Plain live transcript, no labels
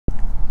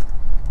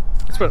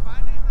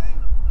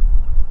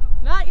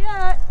Not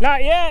yet.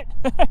 Not yet.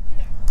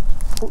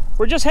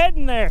 We're just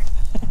heading there.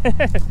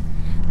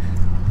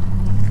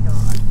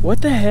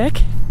 What the heck?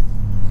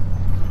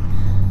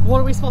 What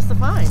are we supposed to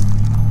find?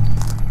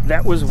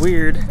 That was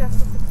weird.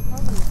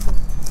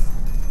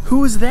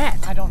 Who is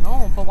that? I don't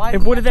know, but why?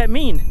 And what did that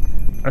mean?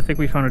 I think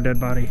we found a dead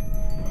body.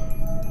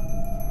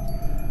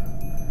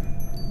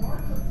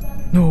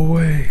 No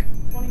way.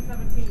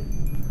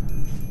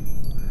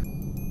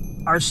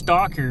 2017. Our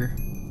stalker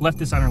left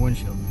this on our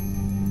windshield.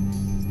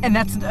 And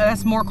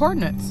that's more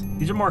coordinates.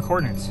 These are more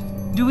coordinates.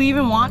 Do we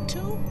even want to?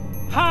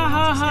 Ha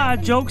ha ha,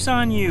 joke's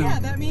on you. Yeah,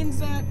 that means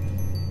that...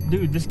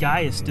 Dude, this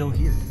guy is still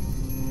here.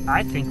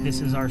 I think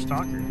this is our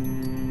stalker.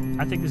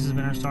 I think this has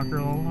been our stalker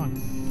all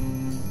along.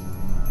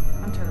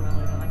 I'm turning my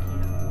light on, I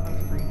can't. I'm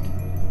freaked.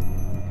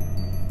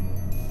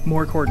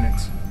 More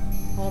coordinates.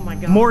 Oh my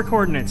god. More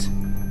coordinates.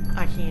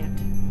 I can't.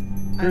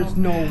 There's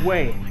no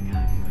way. Oh my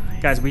god.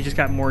 Guys, we just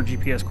got more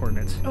GPS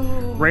coordinates.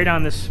 Oh. Right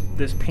on this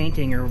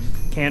painting or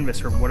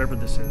canvas or whatever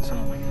this is. Oh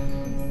my god.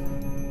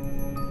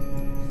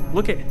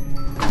 Look at...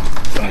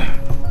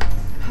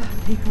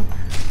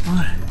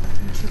 What?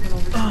 I'm tripping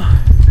over.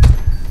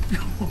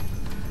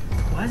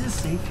 Why is it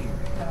safe here?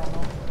 I don't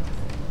know.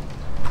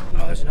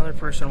 Oh, there's another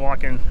person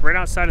walking right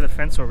outside of the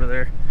fence over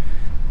there.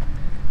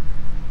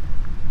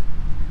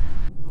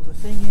 Well, the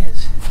thing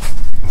is,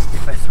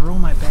 if I throw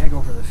my bag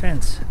over the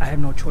fence, I have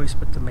no choice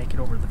but to make it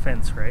over the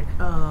fence, right?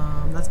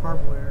 That's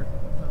barbed wire.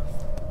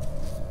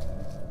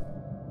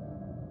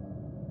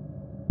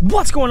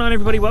 What's going on,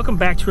 everybody? Welcome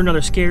back to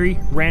another scary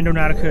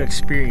Randonautica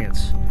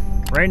experience.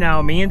 Right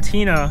now, me and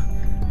Tina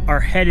are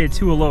headed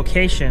to a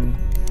location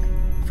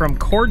from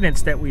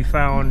coordinates that we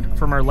found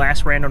from our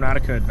last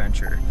Randonautica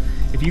adventure.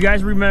 If you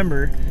guys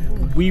remember,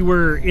 we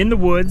were in the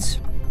woods.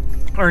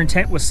 Our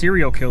intent was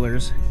serial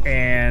killers,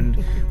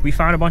 and we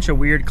found a bunch of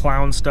weird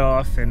clown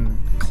stuff and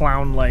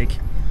clown-like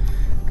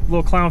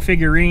little clown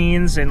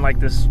figurines and like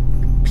this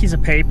piece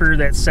of paper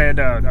that said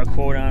a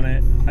quote on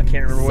it. I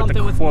can't remember what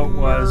the quote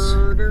was.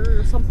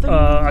 Or something.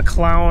 A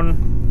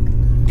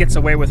clown gets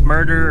away with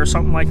murder or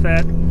something like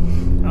that.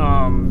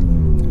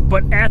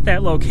 But at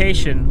that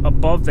location,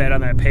 above that on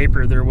that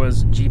paper, there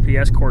was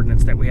GPS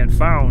coordinates that we had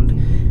found,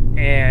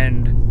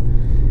 and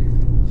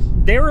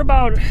they were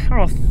about, I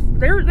don't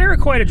know, they were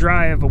quite a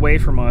drive away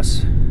from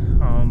us.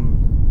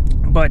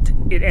 But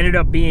it ended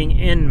up being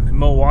in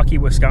Milwaukee,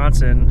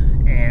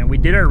 Wisconsin, and we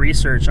did our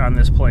research on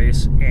this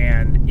place,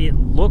 and it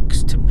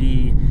looks to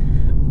be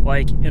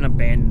like an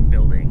abandoned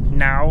building.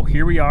 Now,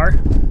 here we are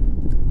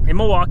in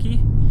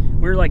Milwaukee.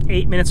 We're like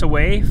 8 minutes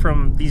away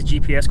from these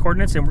GPS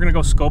coordinates, and we're gonna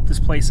go scope this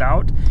place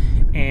out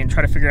and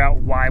try to figure out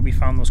why we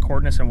found those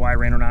coordinates and why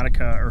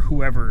Randonautica or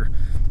whoever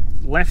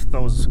left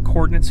those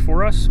coordinates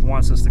for us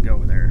wants us to go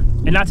there.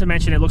 And not to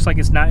mention, it looks like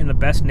it's not in the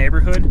best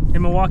neighborhood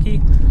in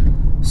Milwaukee.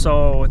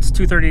 So it's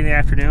 2:30 in the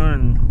afternoon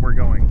and we're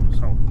going.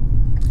 So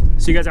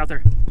see you guys out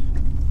there.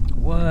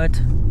 What?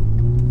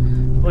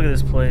 Look at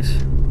this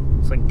place.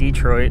 It's like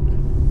Detroit.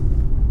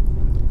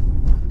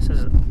 This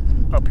is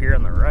up here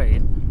on the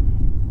right.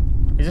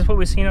 Is this what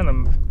we've seen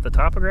on the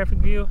topographic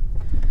view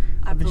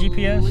of the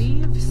GPS?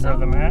 So.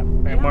 Of the map?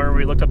 And where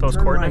we looked up those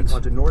coordinates? Right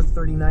onto North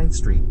 39th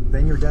Street,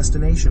 then your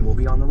destination will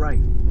be on the right.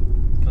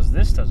 Because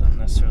this doesn't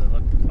necessarily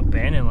look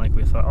abandoned like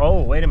we thought.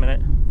 Oh, wait a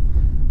minute.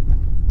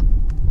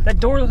 That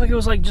door looked like it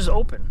was like just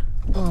open.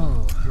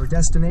 Oh. Your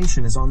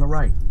destination is on the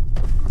right.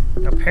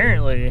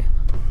 Apparently.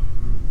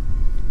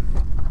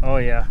 Oh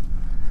yeah.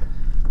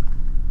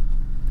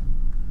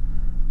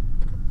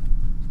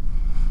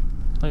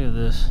 Look at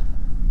this.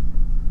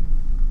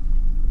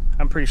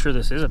 I'm pretty sure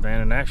this is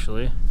abandoned,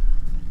 actually.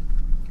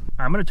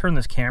 I'm gonna turn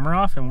this camera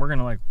off, and we're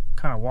gonna like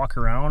kind of walk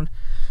around,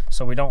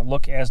 so we don't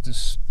look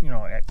as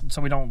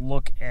so we don't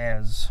look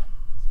as.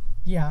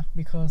 Yeah,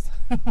 because.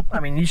 I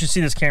mean, you should see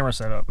this camera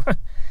setup.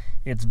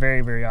 It's very,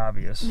 very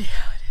obvious. Yeah,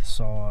 it is.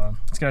 So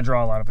it's gonna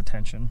draw a lot of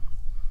attention.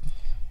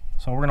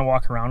 So we're gonna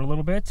walk around a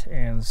little bit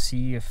and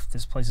see if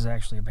this place is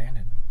actually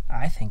abandoned.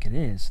 I think it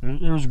is.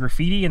 There's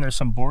graffiti and there's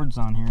some boards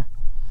on here.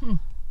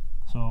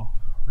 So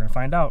we're gonna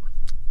find out.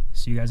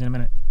 See you guys in a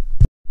minute.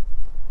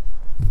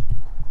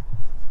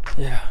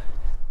 Yeah,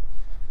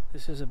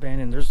 this is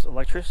abandoned. There's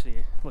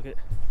electricity. Look at.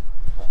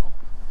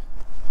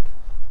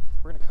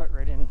 We're gonna cut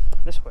right in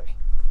this way.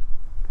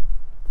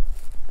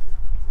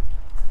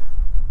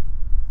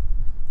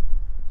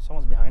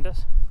 Someone's behind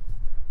us.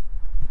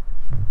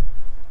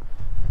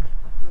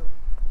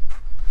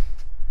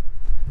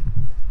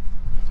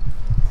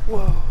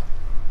 Whoa.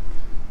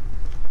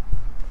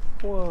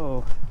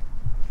 Whoa.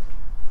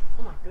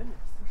 Oh my goodness.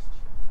 There's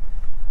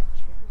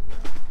chairs.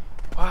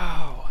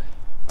 Wow.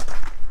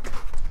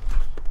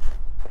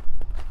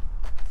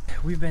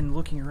 We've been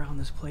looking around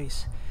this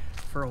place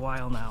for a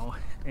while now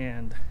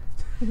and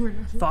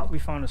thought we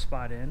found a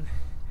spot in,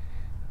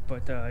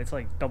 but it's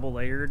like double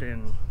layered,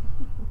 and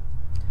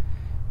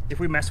if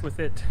we mess with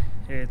it,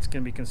 it's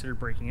going to be considered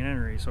breaking and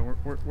entering, so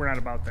we're not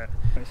about that.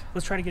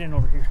 Let's try to get in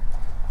over here.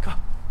 Go.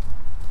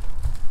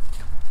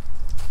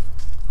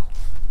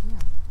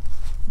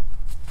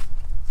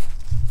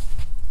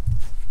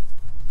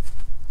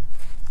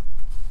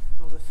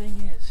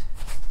 thing is,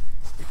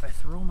 if I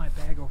throw my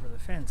bag over the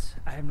fence,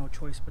 I have no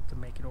choice but to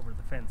make it over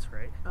the fence,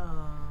 right?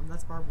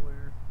 That's barbed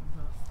wire.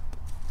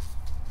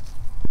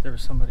 There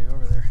was somebody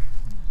over there.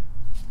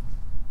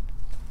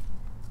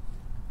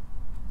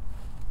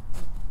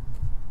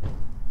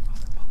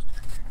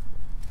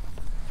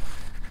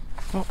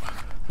 Oh,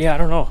 yeah, I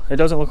don't know. It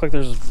doesn't look like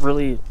there's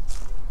really...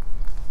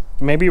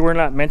 Maybe we're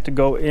not meant to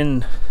go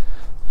in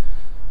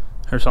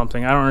or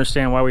something. I don't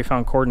understand why we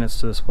found coordinates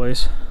to this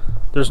place.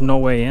 There's no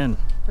way in.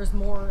 There's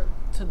more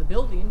to the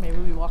building. Maybe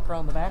we walk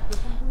around the back or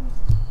something?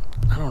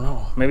 I don't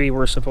know. Maybe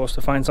we're supposed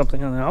to find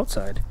something on the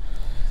outside.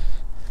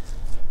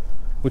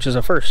 Which is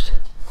a first.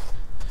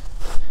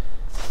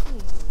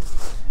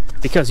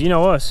 Because you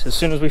know us, as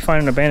soon as we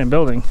find an abandoned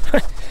building,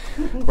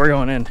 we're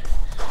going in.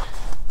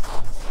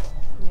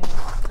 Yeah,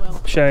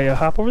 well. Should I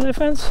hop over that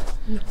fence?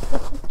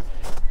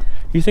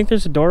 You think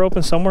there's a door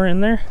open somewhere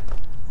in there?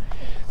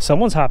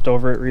 Someone's hopped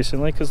over it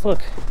recently, because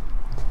look.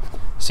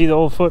 See the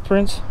old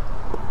footprints?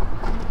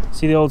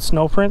 See the old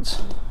snow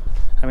prints?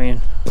 I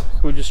mean,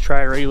 could we just try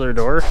a regular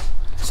door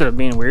instead of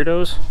being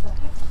weirdos?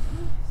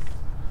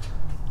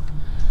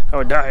 I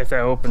would die if that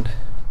opened.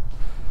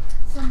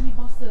 Somebody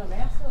busted a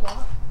master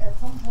lock at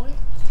some point.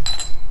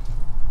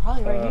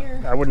 Probably right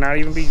here. I would not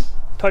even be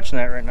touching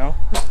that right now.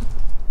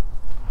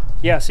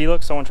 Yeah, see,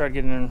 look, someone tried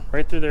getting in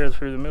right through there,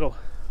 through the middle.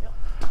 Yep.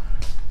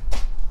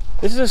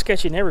 This is a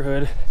sketchy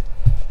neighborhood.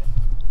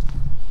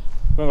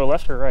 We're gonna go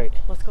left or right?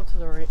 Let's go to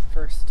the right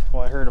first.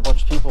 Well, I heard a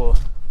bunch of people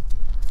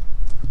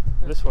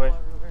There's this way.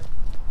 people everywhere.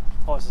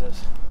 What's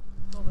this?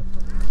 Go this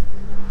way.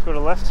 Go to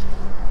the left.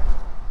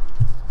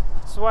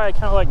 This is why I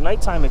kind of like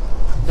nighttime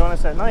doing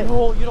this at night.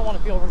 No, you don't want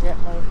to be over here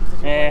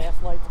at night.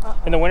 Lights.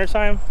 In the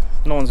wintertime,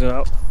 no one's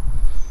out.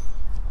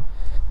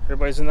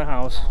 Everybody's in the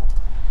house.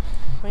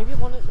 Maybe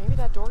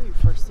that door you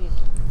first seen.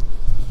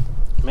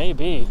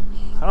 Maybe.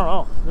 I don't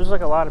know. There's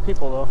like a lot of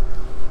people though.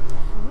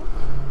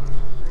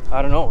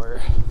 I don't know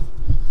where.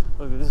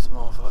 Look at this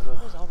motherfucker.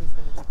 There's always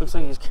gonna be. Looks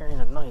like he's carrying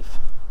a knife.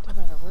 No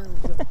matter where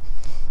we go.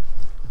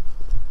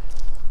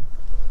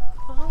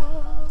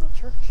 Oh,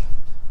 church.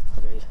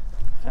 Okay.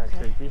 Kind of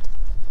Okay. creepy.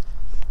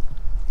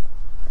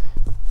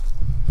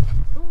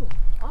 Ooh,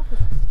 office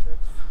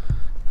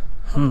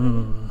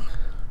entrance.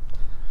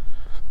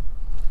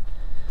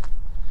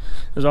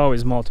 There's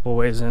always multiple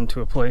ways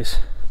into a place.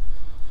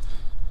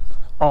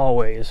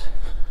 Always.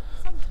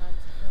 Sometimes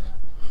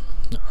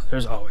No,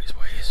 there's always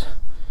ways.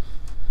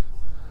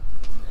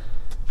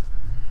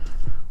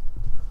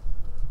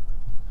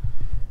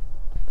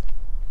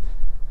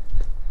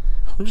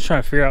 I'm just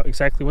trying to figure out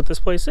exactly what this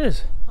place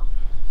is.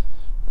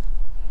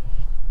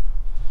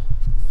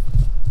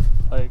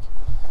 Like,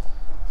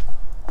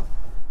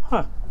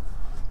 huh.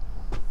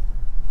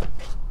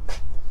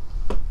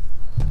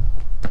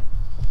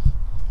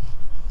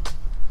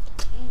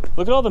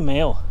 Look at all the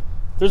mail.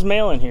 There's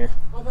mail in here.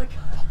 Oh my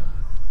god.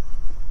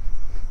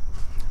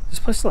 Is this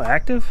place still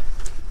active?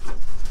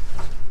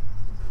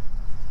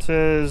 It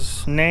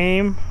says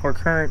name or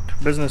current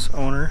business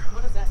owner.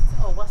 What is that?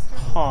 Oh, Western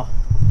Huh.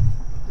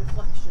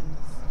 Reflections.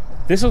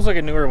 This looks like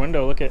a newer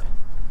window. Look at.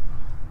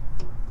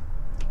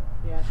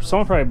 Yeah.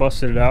 Someone probably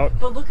busted it out.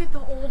 But look at the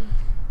old,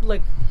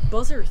 like,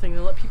 buzzer thing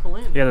to let people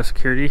in. Yeah, the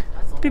security.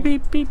 That's old. Beep,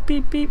 beep, beep,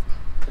 beep, beep.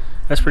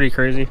 That's pretty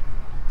crazy.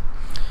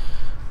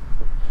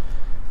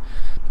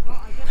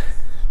 Well, I guess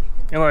you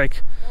can. And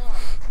like,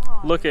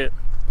 Wow. look at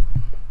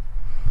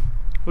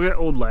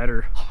old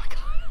ladder. Oh my god.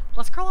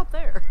 Let's crawl up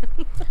there.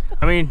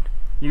 I mean,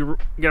 you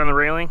get on the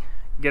railing,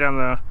 get on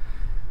the,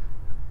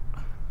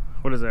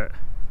 what is that?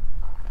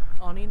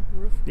 Awning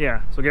roof.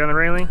 Yeah, so get on the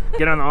railing,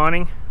 get on the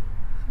awning,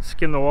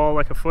 skim the wall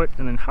like a foot,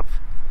 and then hop.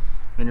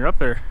 Then you're up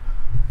there.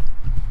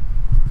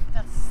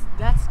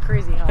 That's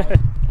crazy how.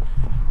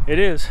 It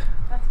is.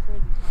 That's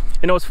crazy how.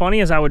 You know what's funny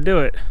is I would do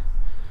it.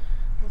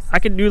 I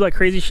could do like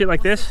crazy shit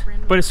like this,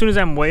 but as soon as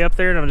I'm way up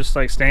there and I'm just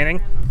like standing,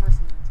 Random person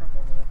in the truck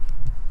over there.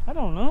 I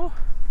don't know.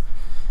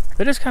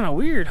 That is kind of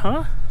weird,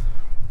 huh?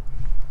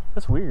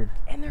 That's weird.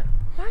 And there,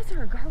 why is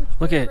there a garbage?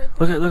 Look can at, right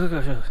look there? at, look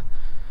at, look at.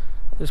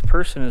 This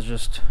person is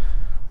just,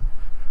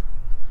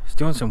 he's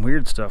doing some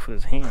weird stuff with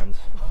his hands.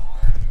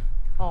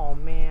 Oh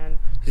man.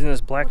 He's in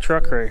this black What's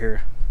truck this? right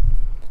here.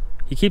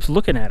 He keeps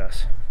looking at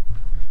us.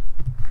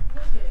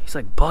 Look at. He's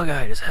like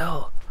bug-eyed as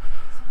hell.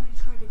 Somebody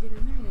tried to get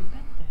in there and they bent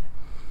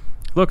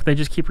that. Look, they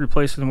just keep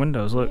replacing the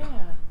windows. Look.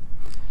 Yeah.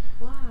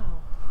 Wow.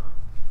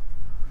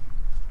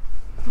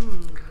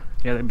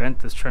 Yeah, they bent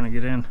this trying to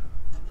get in.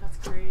 That's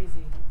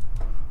crazy.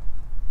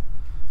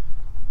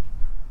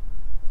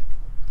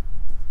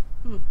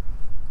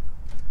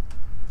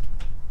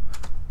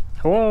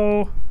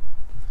 Hello.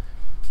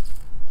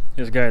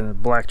 This guy in the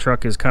black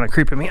truck is kind of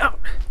creeping me out.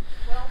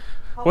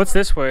 Well, What's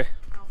this way? I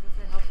was gonna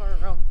say, how far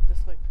around this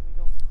way can we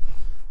go?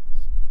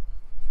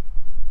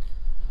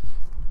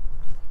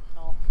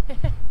 Oh.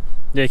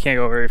 Yeah, you can't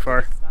go very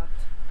far. Stopped.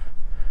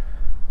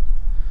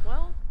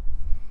 Well,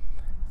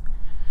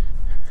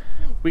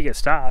 We get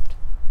stopped.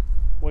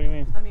 What do you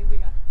mean? I mean, we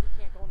can't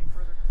go any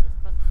further because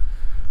it's fence.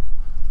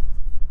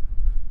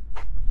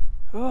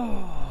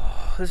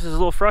 Oh. this is a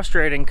little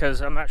frustrating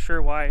because I'm not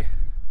sure why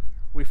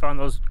we found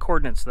those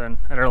coordinates then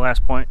at our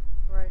last point.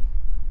 Right.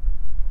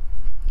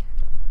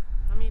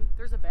 I mean,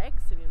 there's a bag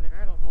sitting there.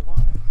 I don't know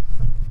why.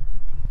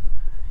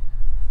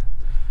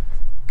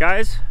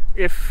 Guys,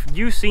 if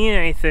you've seen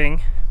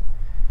anything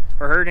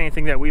or heard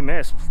anything that we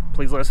missed,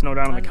 please let us know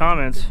down in the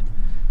comments.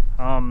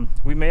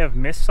 We may have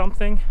missed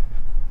something.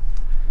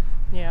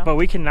 Yeah. But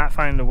we cannot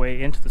find a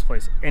way into this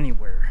place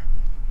anywhere.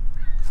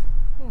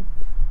 Oh,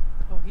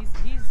 he's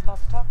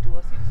about to talk to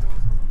us. He's doing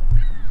something.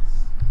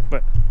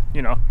 But,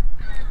 you know.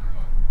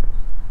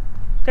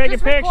 Taking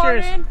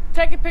pictures.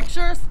 Taking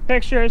pictures.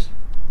 Pictures.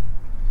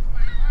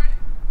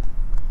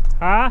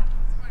 Huh?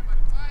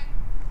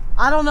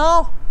 I don't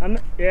know.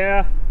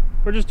 Yeah.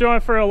 We're just doing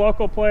it for a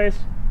local place.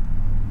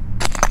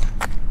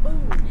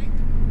 Ooh.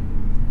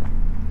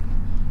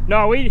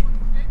 No, we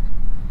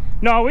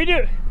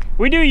do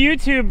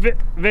YouTube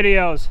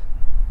videos.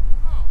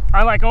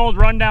 I like old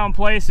rundown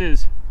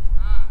places.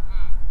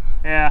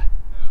 Yeah.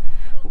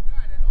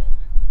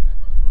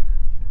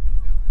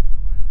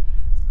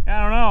 I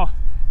don't know.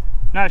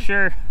 Not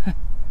sure.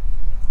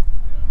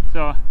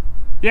 So,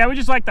 yeah, we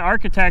just like the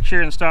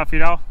architecture and stuff, you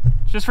know.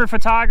 Just for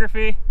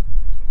photography.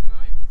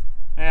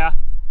 Yeah.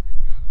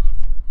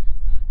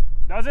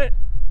 Does it?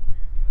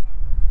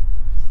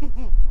 Oh,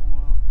 wow.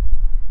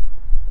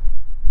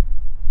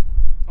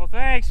 Oh,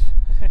 thanks.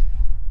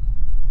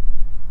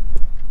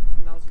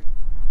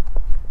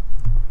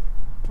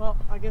 Well,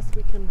 I guess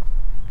we can.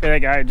 Okay, that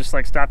guy just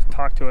like stopped and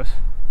talked to us.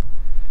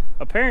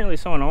 Apparently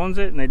someone owns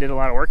it and they did a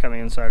lot of work on the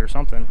inside or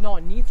something. No,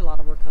 it needs a lot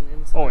of work on the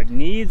inside. Oh, it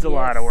needs a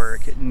lot of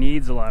work. It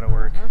needs a lot of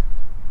work.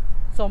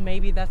 So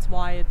maybe that's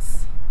why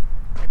it's...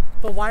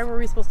 But why were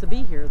we supposed to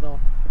be here though?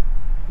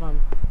 Come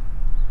on.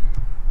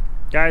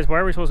 Guys, why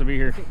are we supposed to be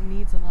here? It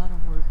needs a lot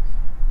of work.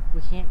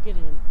 We can't get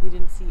in. We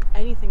didn't see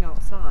anything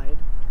outside.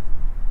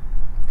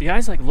 The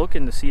guy's like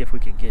looking to see if we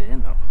could get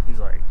in though. He's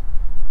like,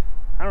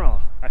 I don't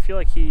know. I feel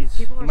like he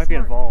might be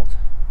involved.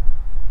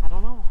 I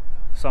don't know.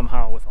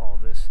 Somehow with all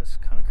this. That's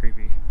kind of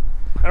creepy.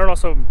 I don't know,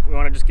 so we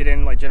want to just get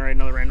in, like generate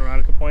another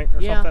randonautica point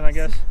or something, I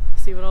guess.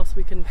 See what else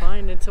we can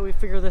find until we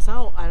figure this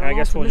out. I don't know. I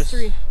guess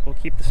we'll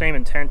keep the same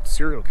intent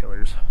serial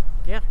killers.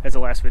 Yeah. As the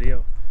last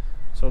video.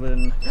 So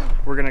then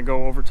we're gonna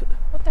go over to...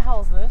 What the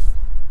hell is this?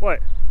 What?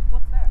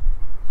 What's that?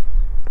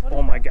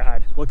 Oh my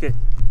God! Look!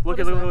 Look!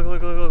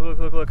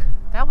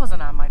 That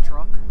wasn't on my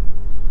truck.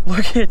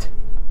 Look it!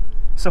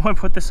 Someone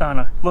put this on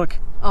a look.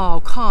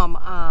 Oh, come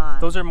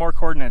on. Those are more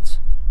coordinates.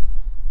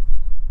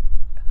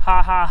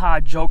 Ha ha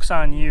ha! Joke's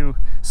on you.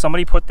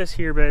 Somebody put this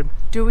here, babe.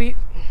 Do we?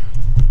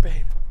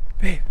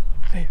 Babe.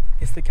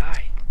 It's the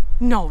guy.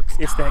 No,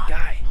 it's that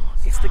guy.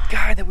 It's the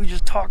guy that we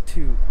just talked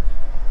to.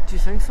 Do you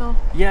think so?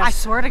 Yes. I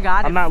swear to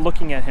God. I'm not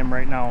looking at him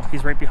right now.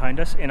 He's right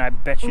behind us, and I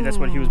bet you that's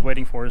what he was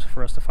waiting for, is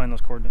for us to find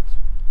those coordinates.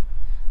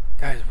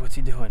 Guys, what's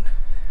he doing?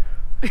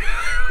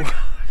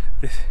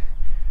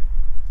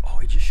 Oh,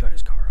 he just shut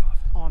his car off.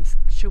 Oh,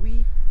 should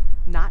we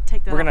not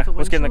take that off the windshield?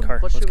 Let's get in the car.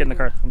 Let's get in the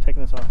car. I'm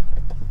taking this off.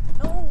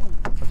 No.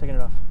 I'm taking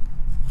it off.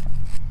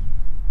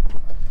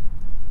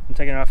 I'm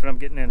taking it off and I'm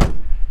getting in. Oh my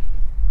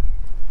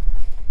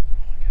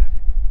God.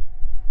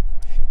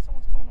 Oh shit,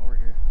 someone's coming over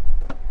here.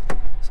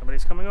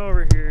 Somebody's coming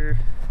over here.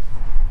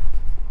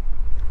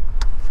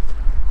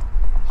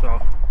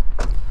 So,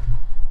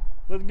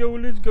 let's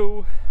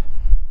go.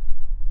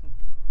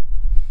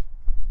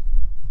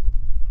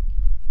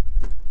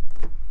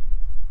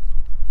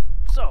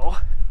 So,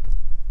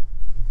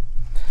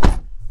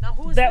 now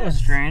who is that this? was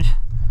strange.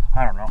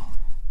 I don't know.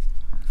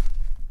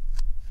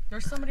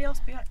 There's somebody else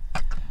behind.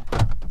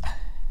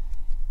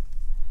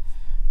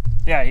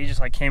 Yeah, he just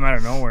like came out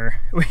of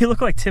nowhere. We look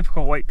like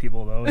typical white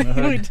people though in the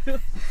hood. We do.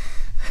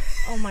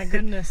 Oh my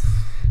goodness.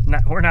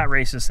 We're not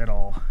racist at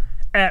all.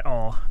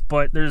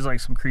 But there's like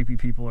some creepy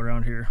people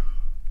around here.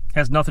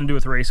 Has nothing to do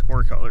with race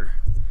or color.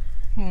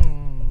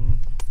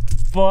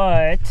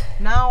 But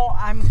now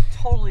I'm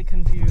totally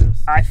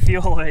confused. I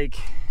feel like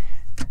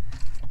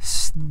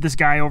this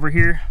guy over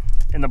here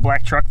in the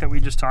black truck that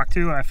we just talked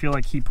to, I feel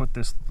like he put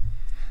this.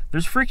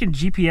 There's freaking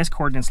GPS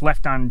coordinates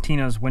left on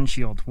Tina's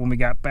windshield when we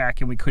got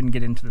back and we couldn't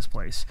get into this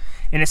place.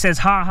 And it says,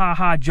 ha ha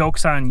ha,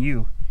 joke's on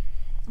you.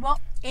 Well,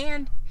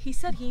 and he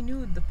said he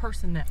knew the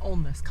person that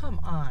owned this. Come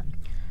on.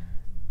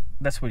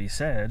 That's what he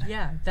said.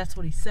 Yeah, that's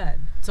what he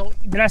said. So,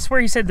 and I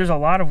swear he said there's a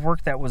lot of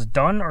work that was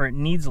done or it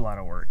needs a lot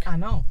of work. I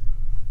know.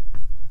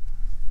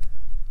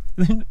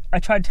 I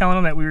tried telling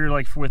him that we were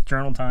like with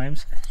Journal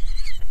Times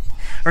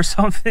or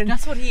something.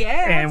 That's what he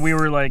asked. And we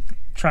were like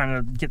trying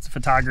to get some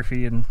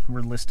photography and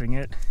we're listing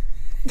it.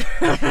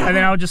 And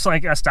then I was just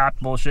like, I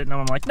stopped bullshitting and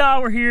I'm like, no,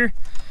 we're here.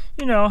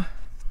 You know,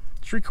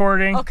 it's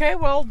recording. Okay,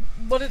 well,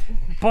 but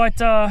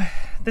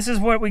this is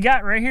what we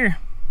got right here.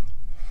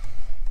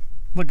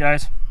 Look,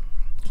 guys.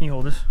 Can you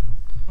hold this?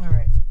 All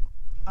right.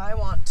 I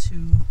want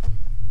to...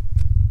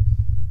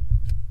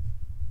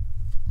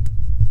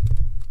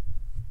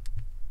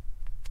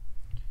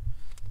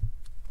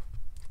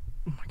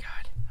 Oh my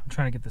God. I'm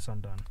trying to get this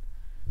undone.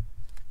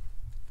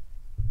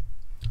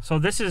 So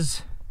this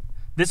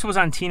was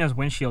on Tina's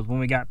windshield when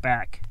we got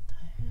back. What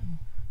the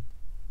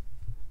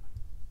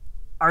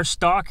Our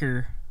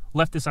stalker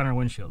left this on our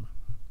windshield.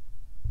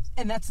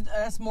 And that's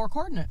more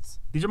coordinates.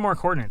 These are more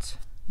coordinates.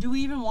 Do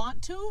we even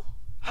want to?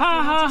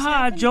 Ha ha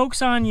ha,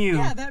 joke's on you.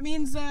 Yeah, that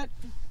means that...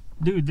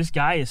 Dude, this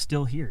guy is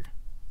still here.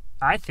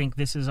 I think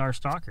this is our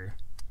stalker.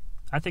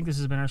 I think this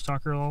has been our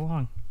stalker all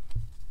along.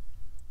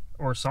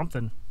 Or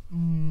something.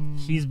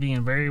 He's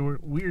being very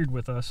weird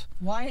with us.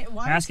 Why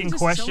asking is he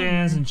just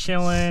questions and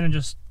chilling and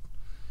just...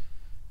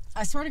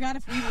 I swear to God,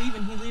 if we leave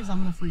and he leaves, I'm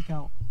going to freak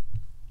out.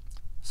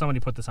 Somebody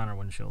put this on our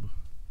windshield.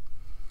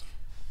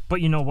 But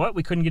you know what?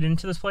 We couldn't get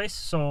into this place,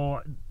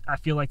 so I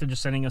feel like they're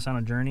just sending us on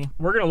a journey.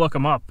 We're going to look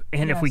them up,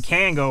 and if we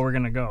can go, we're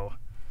going to go.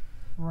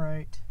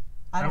 Right.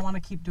 I don't want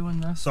to keep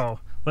doing this. So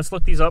let's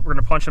look these up. We're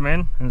going to punch them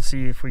in and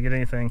see if we get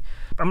anything.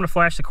 I'm going to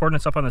flash the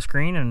coordinates up on the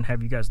screen and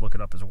have you guys look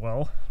it up as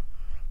well.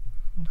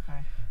 Okay.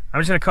 I'm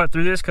just going to cut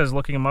through this because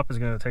looking them up is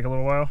going to take a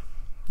little while.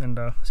 And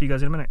see you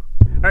guys in a minute.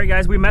 All right,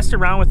 guys, we messed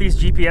around with these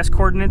GPS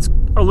coordinates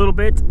a little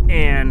bit,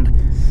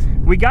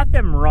 and we got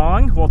them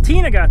wrong. Well,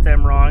 Tina got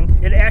them wrong.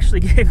 It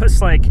actually gave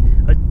us like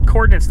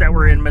coordinates that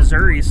were in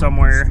Missouri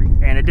somewhere,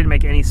 and it didn't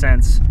make any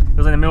sense. It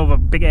was in the middle of a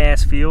big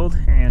ass field,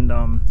 and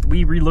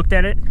we re-looked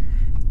at it,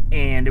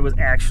 and it was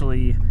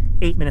actually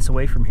 8 minutes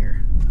away from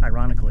here,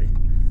 ironically.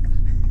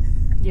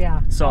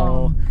 Yeah.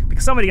 So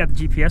because somebody got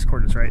the GPS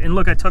coordinates right, and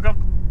look, I took them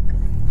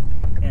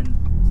and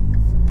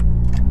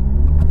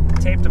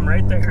taped them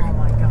right there. Oh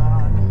my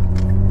God.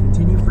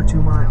 Continue for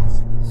 2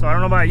 miles. So I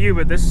don't know about you,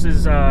 but this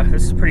is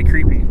pretty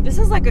creepy. This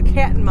is like a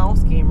cat and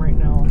mouse game right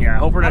now. Yeah, I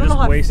hope we're not just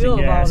wasting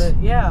gas. About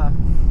it. Yeah.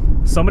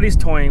 Somebody's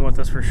toying with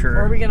us for sure.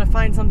 Or are we gonna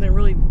find something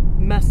really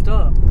messed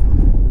up?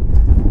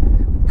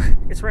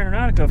 It's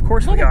Randonautica, of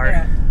course Look we at are.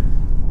 That.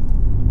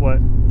 What?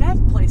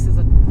 That place is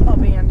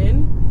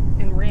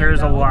abandoned and ran There's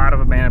down. a lot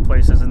of abandoned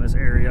places in this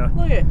area.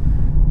 Look at.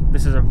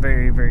 This is a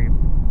very, very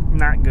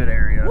not good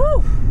area.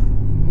 Woo!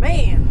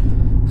 Man.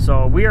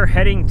 So we are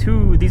heading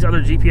to these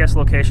other GPS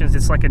locations.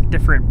 It's like a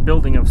different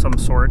building of some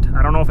sort.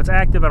 I don't know if it's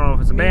active. I don't know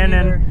if it's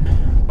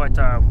abandoned. But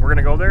we're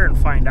gonna go there and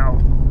find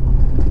out.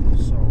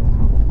 So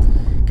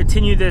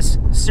continue this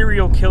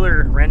serial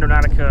killer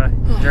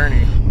Randonautica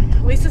journey.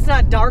 At least it's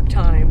not dark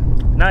time.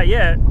 Not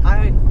yet.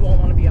 I won't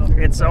want to be out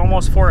here. It's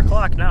almost 4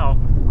 o'clock now.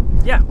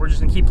 Yeah, we're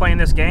just gonna keep playing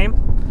this game.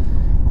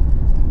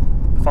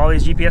 Follow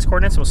these GPS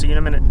coordinates. We'll see you in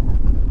a minute.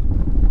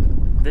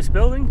 This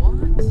building?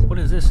 What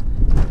is this?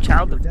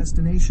 Your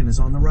destination is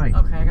on the right.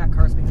 Okay, I got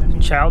cars behind me.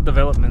 Child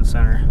Development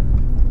Center.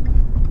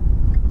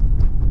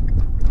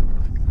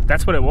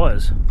 That's what it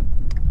was.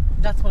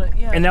 That's what it,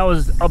 yeah. And that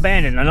was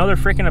abandoned. Another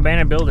freaking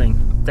abandoned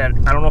building that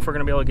I don't know if we're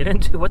going to be able to get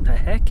into. What the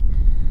heck?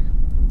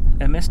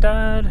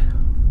 Amistad.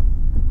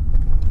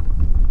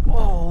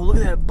 Whoa, look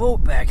at that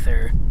boat back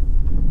there.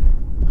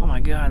 Oh my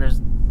God,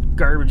 there's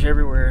garbage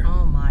everywhere.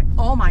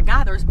 Oh my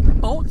God, there's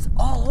boats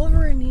all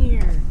over in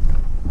here.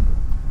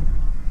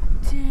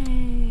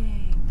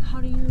 Dang,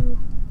 how do you,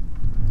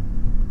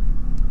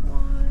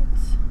 what?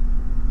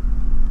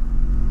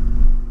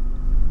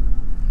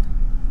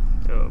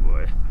 Oh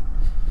boy.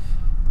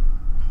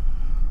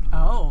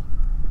 Oh.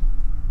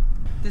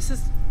 This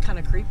is kind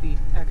of creepy,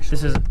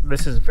 actually.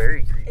 This is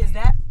very creepy. Is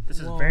that? This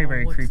is very,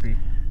 very creepy.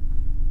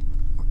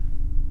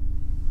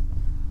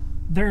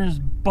 There's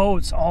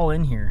boats all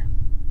in here.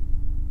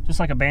 Just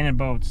like abandoned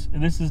boats.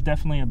 And this is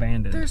definitely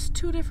abandoned. There's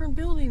 2 different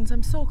buildings.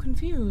 I'm so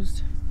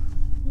confused.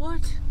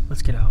 What?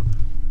 Let's get out.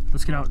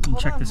 Let's get out and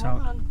check this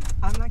out. Hold on.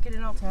 I'm not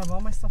getting out to have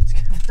all my stuff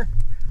together.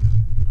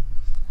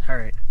 All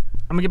right.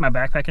 I'm gonna get my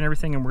backpack and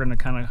everything, and we're gonna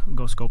kind of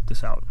go scope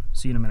this out.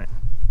 See you in a minute.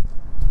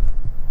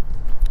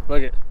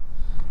 Look at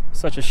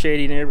such a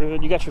shady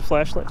neighborhood. You got your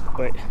flashlight?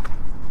 Wait.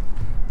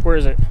 Where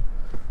is it?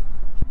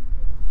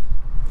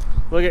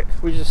 Look at,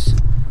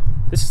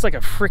 this is like a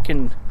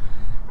freaking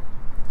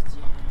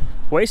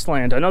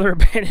wasteland. Another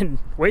abandoned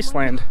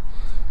wasteland.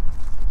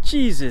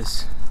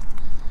 Jesus.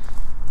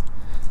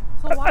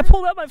 So I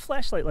pulled out my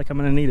flashlight like I'm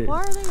gonna need it.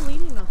 Why are they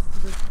leading us to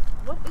this?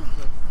 What is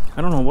this?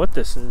 I don't know what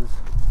this is.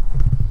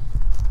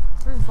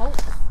 There's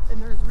boats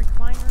and there's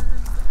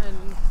recliners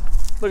and...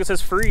 Look, it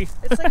says free.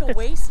 It's like a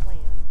wasteland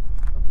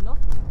of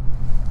nothing.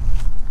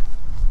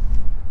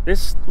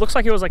 This looks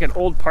like it was like an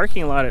old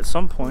parking lot at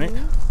some point.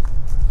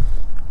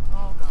 Mm-hmm.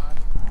 Oh God.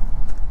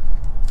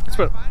 That's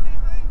what.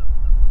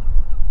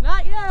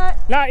 Not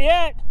yet. Not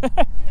yet.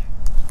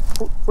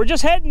 We're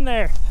just heading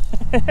there.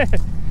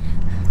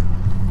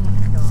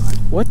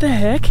 What the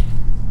heck?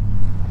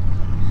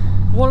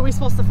 What are we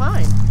supposed to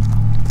find?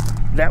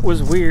 That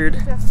was weird.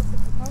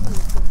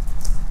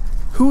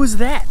 Who was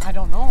that? I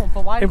don't know,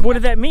 but why? And what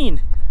did that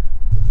mean?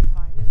 Did you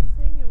find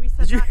anything? And we said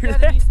Did you not hear yet,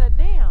 that? and he said,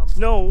 "Damn."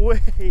 No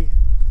way.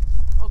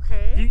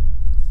 Okay.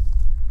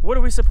 What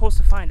are we supposed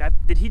to find?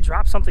 Did he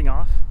drop something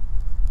off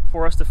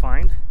for us to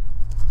find?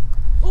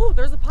 Oh,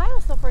 there's a pile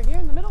of stuff right here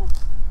in the middle.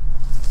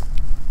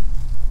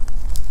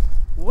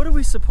 What are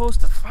we supposed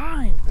to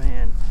find,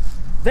 man?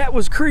 That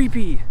was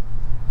creepy.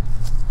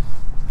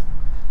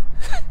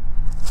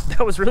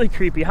 That was really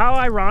creepy. How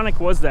ironic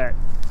was that?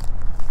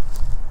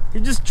 He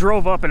just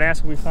drove up and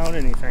asked if we found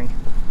anything.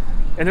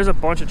 And there's a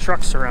bunch of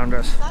trucks around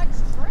us.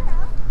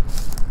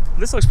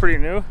 This looks pretty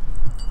new.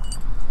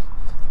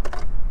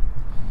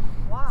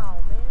 Wow,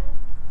 man.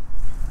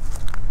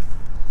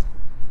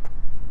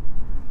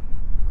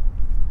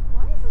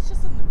 Why is this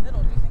just in the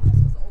middle? Do you think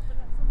this was open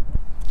at some point?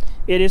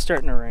 It is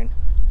starting to rain.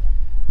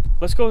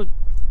 Let's go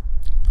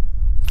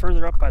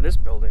further up by this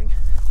building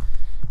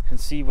and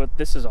see what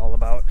this is all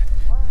about.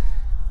 Wow.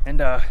 And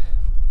I've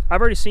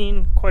already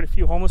seen quite a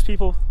few homeless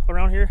people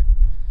around here.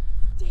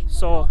 Dang, look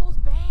So- at all those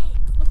bags.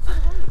 Look to the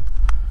right.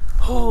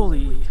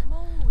 Holy,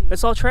 Moly.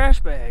 it's all trash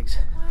bags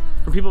Wow.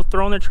 for people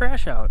throwing their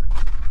trash out.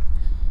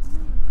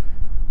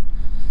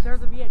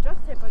 There's a VHS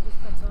tape I just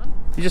stepped on.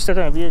 You just stepped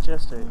on a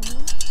VHS tape.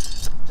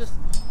 Just,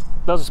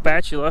 That was a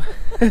spatula.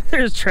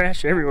 There's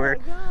trash everywhere.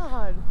 oh my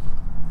god.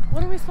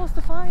 What are we supposed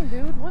to find,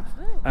 dude? What's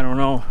this? I don't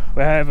know,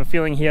 but I have a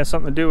feeling he has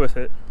something to do with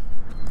it.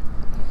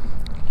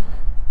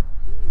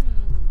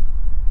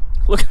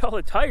 Look at all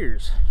the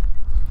tires.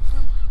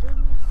 Oh my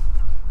goodness.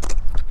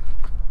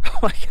 Oh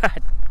my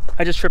god.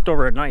 I just tripped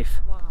over a knife.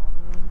 Wow,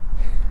 man.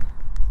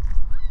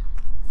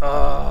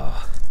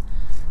 Oh,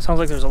 sounds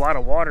like there's a lot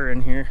of water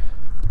in here.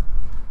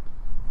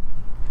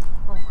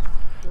 Oh my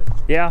goodness.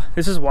 Yeah,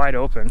 this is wide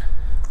open.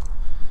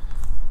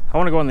 I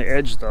want to go on the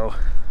edge though.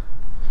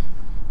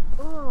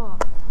 Oh,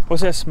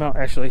 What's that smell?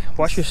 Actually,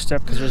 watch your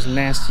step because there's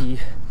nasty.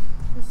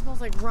 it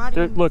smells like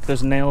rotting. Look,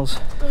 there's nails.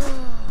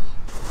 Ugh.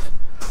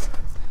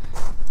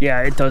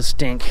 Yeah, it does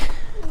stink.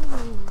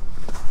 Ooh.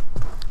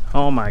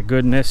 Oh my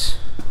goodness.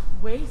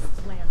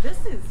 Wasteland.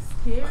 This is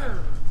scary.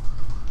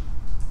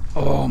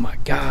 Oh my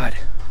god.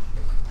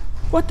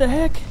 What the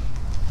heck?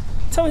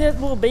 Tell me that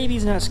little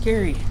baby's not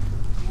scary.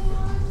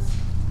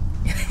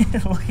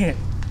 What? Look at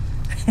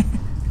it.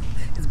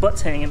 His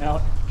butt's hanging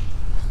out.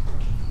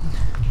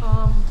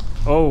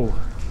 Oh.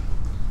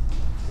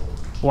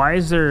 Why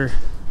is there...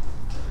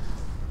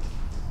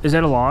 Is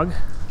that a log?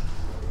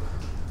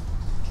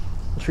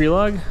 A tree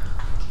log?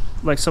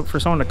 Like some, for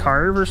someone to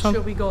carve or something?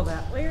 Should we go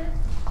that way?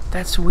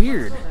 That's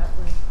weird. Go that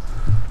way.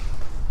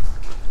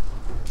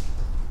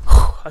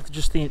 I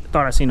just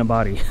thought I seen a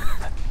body.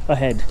 A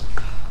head.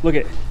 Look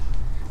at.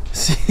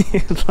 See,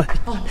 like,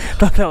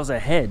 thought that was a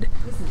head.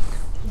 This is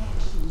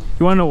sketchy.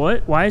 You wanna know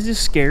what? Why is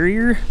this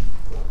scarier?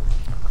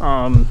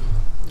 Wow.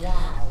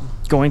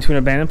 Going to an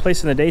abandoned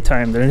place in the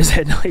daytime than it is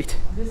at night.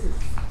 This is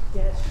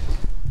sketchy.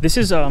 This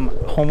is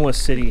homeless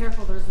Be city.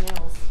 careful, there's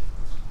nails.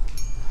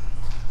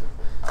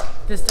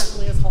 This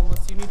definitely is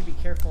homeless. You need to be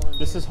careful.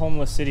 This is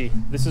homeless city.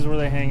 This is where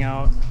they hang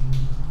out.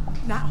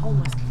 Not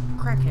homeless,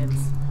 crackheads,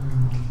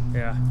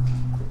 Yeah.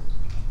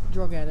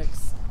 drug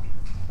addicts.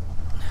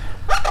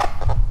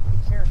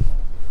 Be careful.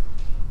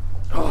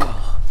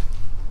 Oh,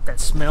 that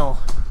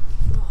smell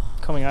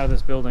coming out of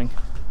this building.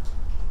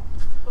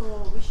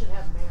 Oh, we should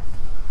have masks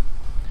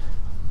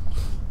on.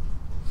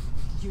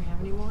 Do you have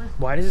any more?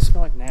 Why does it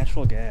smell like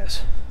natural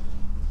gas?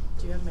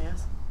 Do you have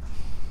masks?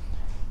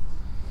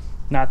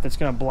 Not that's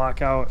gonna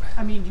block out.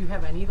 I mean, do you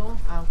have any though?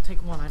 I'll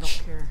take one. I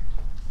don't care.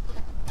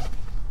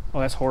 Oh,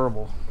 that's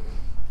horrible.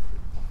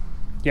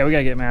 Yeah, we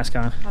gotta get masks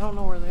on. I don't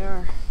know where they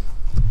are.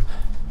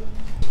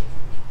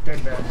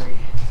 Dead battery.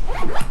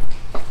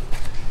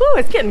 Ooh,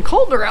 it's getting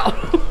colder out.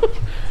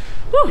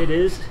 It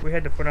is. We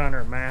had to put on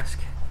our mask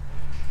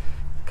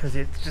because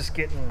it's just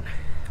getting,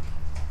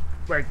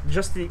 like,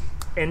 just the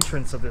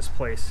entrance of this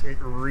place, it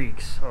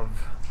reeks of,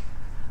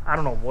 I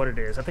don't know what it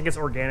is. I think it's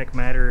organic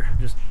matter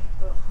just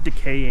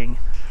decaying.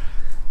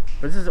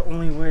 But this is the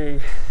only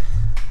way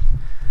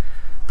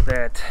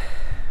that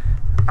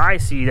I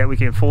see that we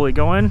can fully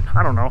go in.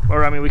 I don't know.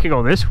 Or I mean, we could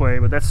go this way,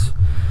 but this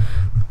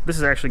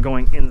is actually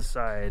going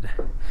inside.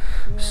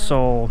 Yeah.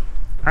 So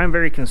I'm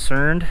very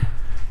concerned.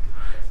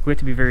 We have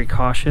to be very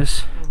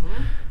cautious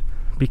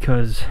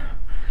because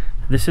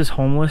this is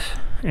homeless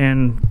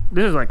and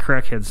this is like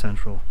crackhead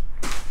central.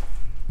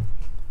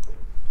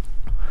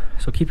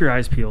 So keep your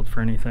eyes peeled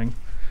for anything.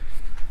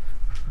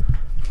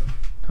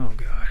 Oh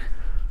God.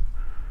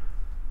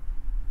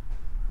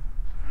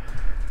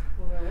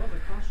 Well, there was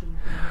a caution.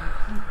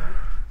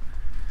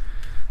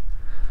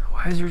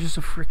 Why is there just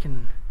a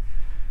freaking...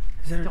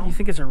 Is that? You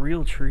think it's a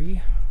real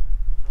tree?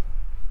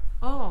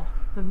 Oh,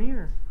 the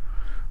mirror.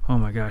 Oh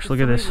my gosh! Did look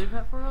at this. somebody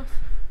leave that for us?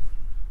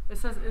 It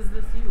says, "Is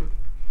this you?"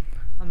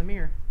 on the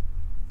mirror.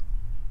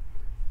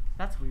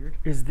 That's weird.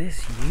 Is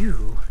this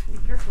you? Be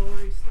careful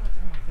where you step.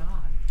 Oh my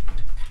God.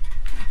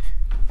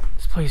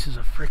 This place is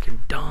a freaking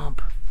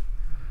dump.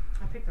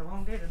 I picked the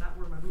wrong day to not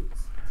wear my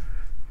boots.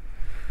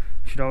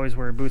 You should always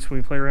wear boots when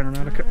we play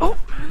randonautica. Oh!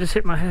 Just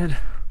hit my head.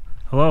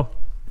 Hello?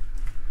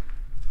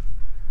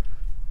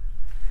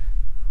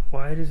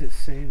 Why does it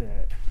say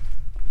that?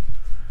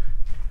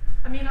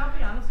 I mean, I'll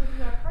be honest with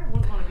you, I probably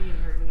wouldn't want to be in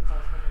here even if I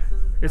was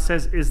homeless. This is It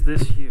says, "Is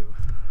this you?"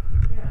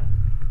 Yeah.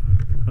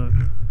 Look.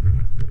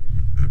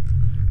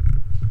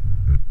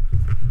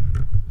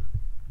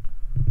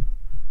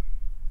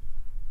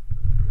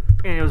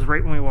 And it was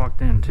right when we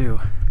walked in, too.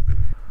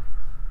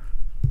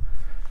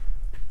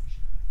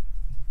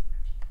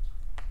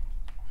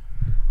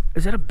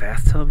 Is that a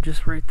bathtub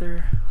just right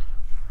there?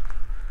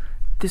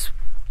 This...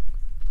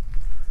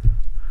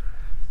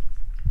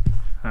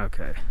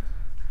 Okay.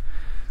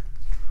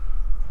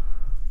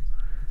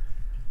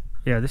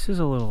 Yeah, this is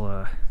a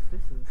little,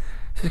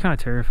 This is kind of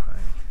terrifying.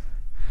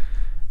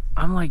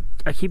 I'm like,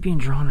 I keep being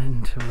drawn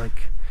into,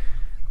 like,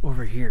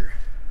 over here.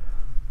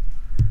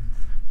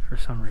 For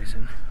some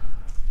reason.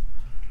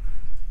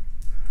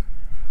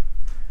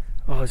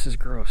 Oh, this is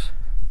gross.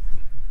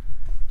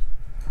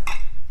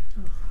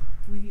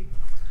 we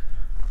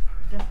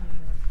definitely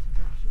gonna have to take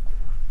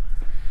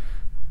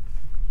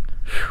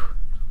our shit.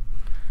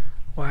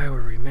 Why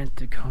were we meant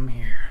to come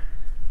here?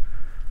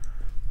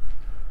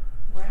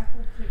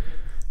 Raffle tickets.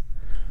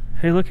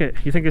 Hey, look it.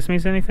 You think this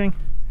means anything?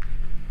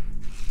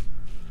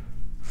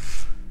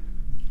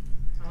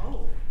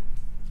 Oh.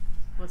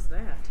 What's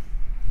that?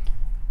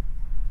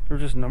 They're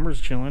just numbers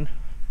chilling.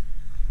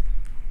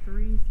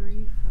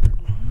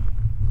 3351.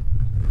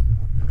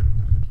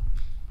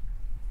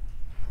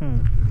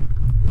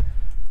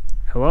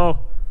 Hello?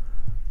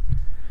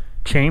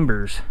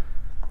 Chambers.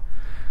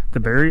 The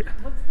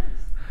What's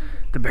this?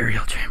 The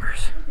burial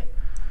chambers. Look at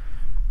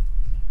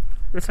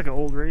It's like an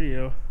old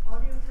radio.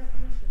 audio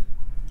technician.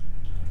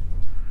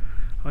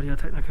 Audio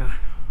Technica.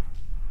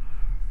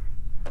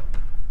 That's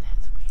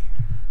weird.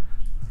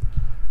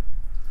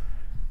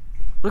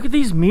 Look at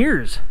these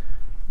mirrors.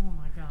 Oh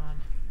my god.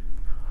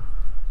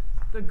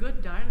 The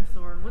Good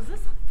Dinosaur. Was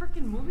this a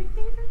freaking movie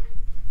theater?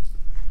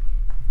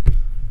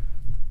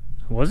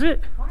 Was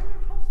it? Why are there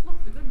posts?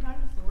 Look, The Good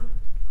Dinosaur.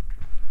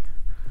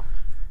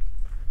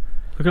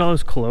 Look at all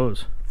those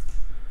clothes.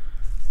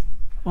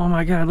 Oh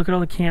my god, look at all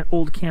the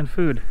old canned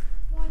food.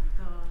 What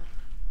the?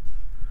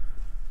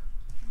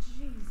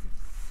 Jesus.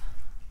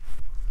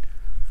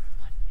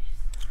 What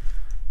is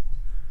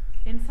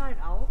that? Inside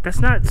Out? That's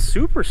not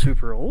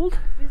super old.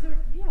 These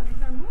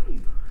are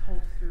movie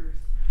posters.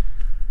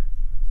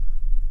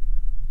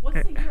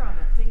 What's the year on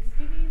that?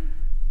 Thanksgiving?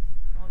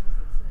 Oh, it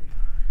doesn't say.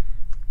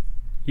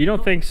 You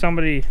don't think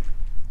somebody,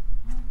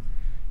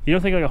 you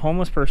don't think like a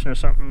homeless person or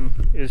something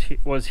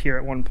was here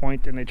at one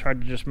point and they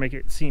tried to just make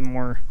it seem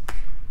more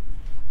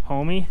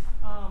homey?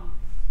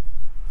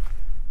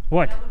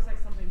 What? That looks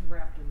like something's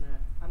wrapped in that.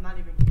 I'm not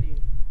even kidding.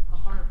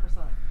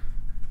 100%.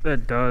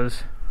 That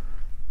does.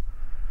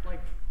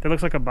 Like, That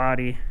looks like a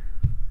body.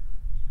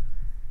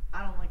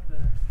 I don't like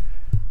that.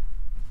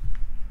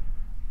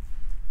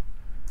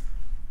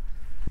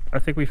 I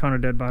think we found a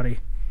dead body.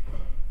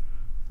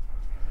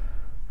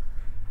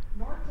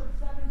 March of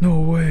 17, No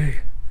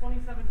way.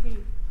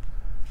 2017.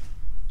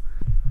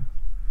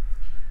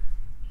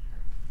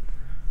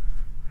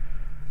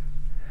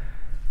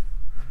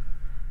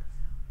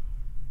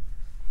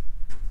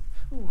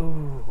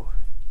 Oh,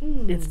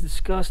 it's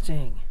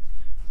disgusting.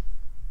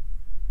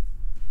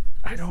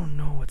 I don't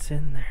know what's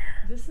in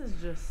there. This is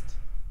just.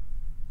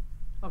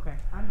 Okay,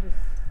 I'm just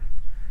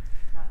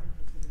not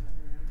interested in that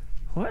area.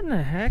 What in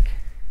the heck?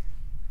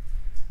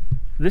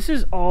 This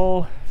is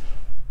all.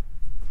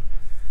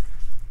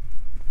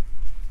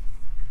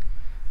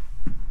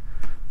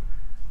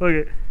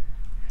 Look at.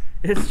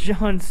 It's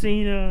John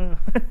Cena.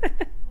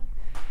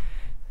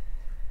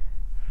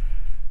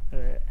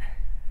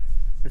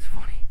 It's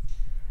funny.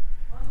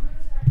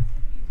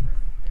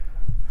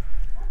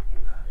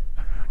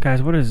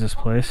 Guys, what is this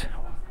place?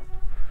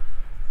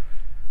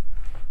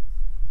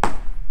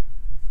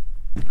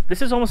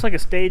 This is almost like a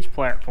stage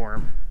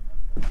platform.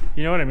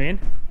 You know what I mean?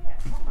 Yeah,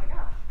 oh my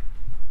gosh.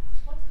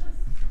 What's this?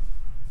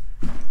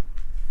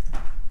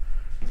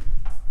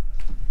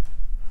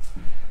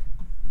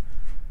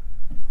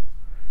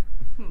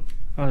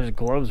 Oh, there's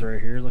gloves right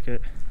here. Look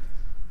at.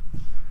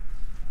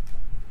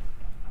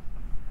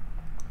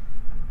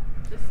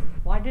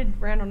 Why did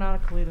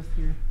Randonautica lead us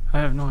here? I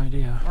have no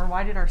idea. Or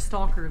why did our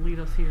stalker lead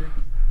us here?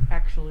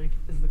 Actually,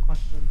 is the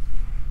question.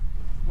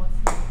 What's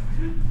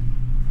here?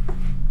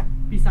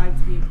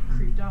 Besides being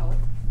creeped out.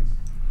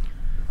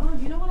 Oh,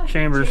 you know what I think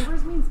Chambers.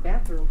 Chambers means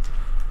bathroom.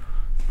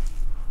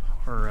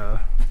 Or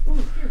Ooh,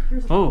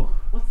 here's a oh.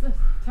 What's this?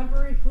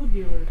 Temporary food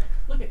dealer.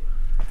 Look at.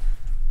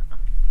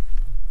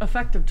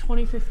 Effective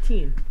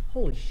 2015.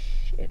 Holy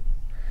shit.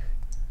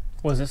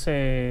 Was this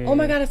a? Oh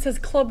my god, it says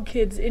Club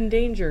Kids in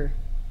Danger.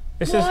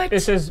 It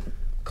says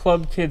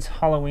Club Kids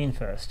Halloween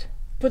Fest.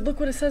 But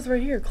look what it says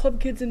right here. Club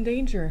Kids in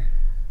Danger.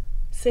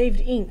 Saved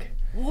Inc.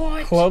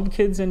 What? Club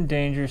Kids in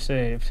Danger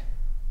saved.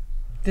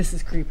 This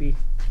is creepy.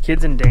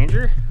 Kids in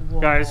Danger? Whoa.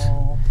 Guys,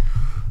 I'm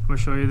gonna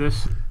show you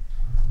this.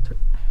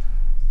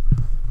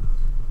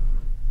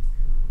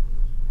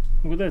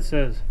 Look what that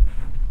says.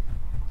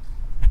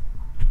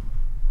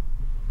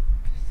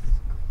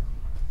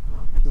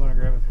 Do you want to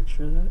grab a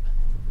picture of that?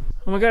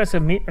 Oh my god, it's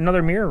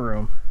another mirror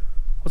room.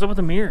 What's up with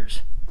the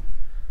mirrors?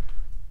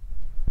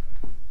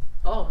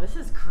 Oh, this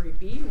is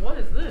creepy. What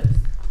is this?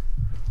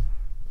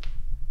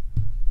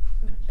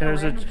 And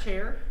there's a random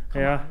chair?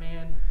 Come yeah. on,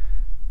 man.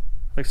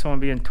 Like someone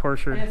being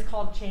tortured. And it's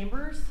called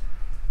Chambers?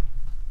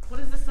 What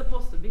is this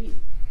supposed to be?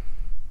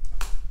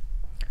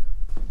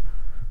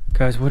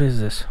 Guys, what is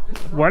this?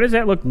 Why does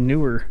that look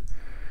newer?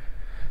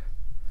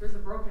 There's a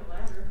broken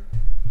ladder.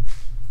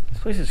 This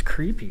place is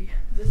creepy.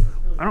 This is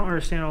really I don't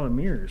understand all the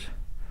mirrors.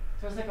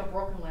 There's like a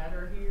broken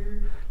ladder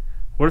here.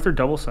 What if they're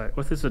double-sided?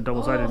 What if it's a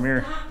double-sided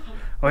mirror? Stop.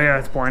 Oh yeah,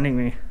 it's blinding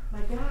me. My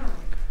god.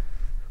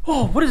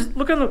 Oh, what is?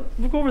 Look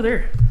over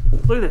there.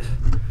 Look at this.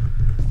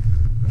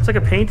 It's like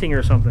a painting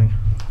or something.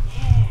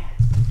 Yeah,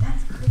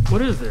 that's crazy.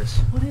 What is this?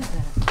 What is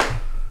that?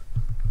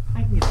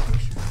 I can get a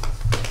picture.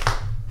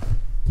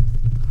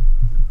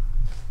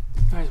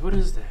 Guys, what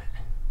is that?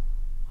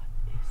 What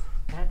is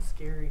it? That's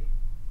scary.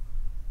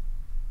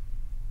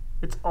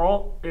 It's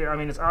all. I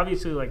mean, it's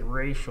obviously like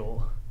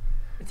racial.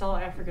 It's all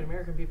African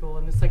American people,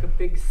 and it's like a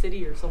big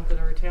city or something,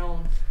 or a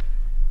town.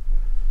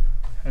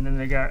 And then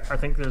they got. I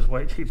think there's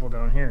white people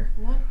down here.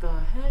 What the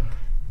heck?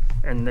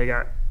 And they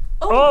got.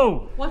 Oh!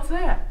 Oh! What's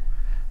that?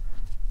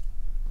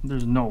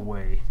 There's no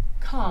way.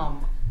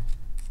 Come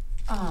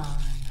on.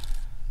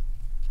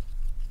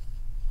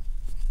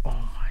 Oh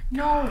my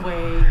No God.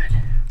 way.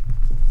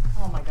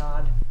 Oh my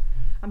God.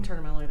 I'm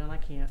turning my light on. I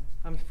can't.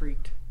 I'm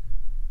freaked.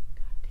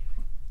 God damn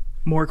it.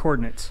 More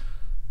coordinates.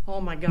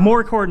 Oh my God.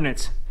 More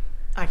coordinates.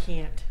 I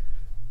can't.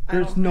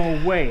 There's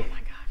no way. Oh my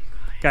God,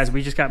 you Guys,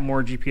 we just got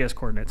more GPS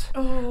coordinates.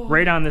 Oh.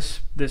 Right on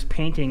this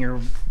painting or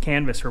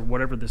canvas or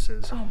whatever this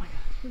is. Oh my God.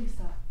 Please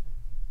stop.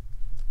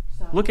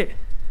 Stop. Look at.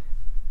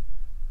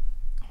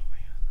 Oh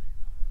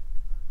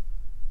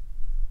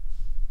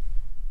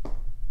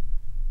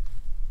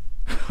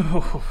my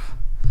God.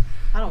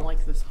 I don't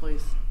like this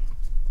place.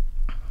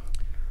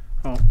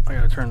 Oh, I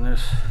gotta turn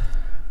this.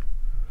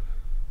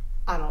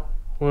 I don't.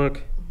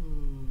 Look.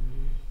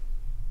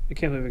 I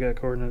can't believe we got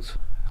coordinates.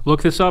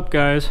 Look this up,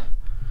 guys.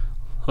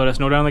 Let us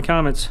know down in the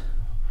comments.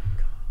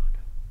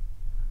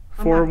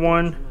 I'm not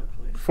going to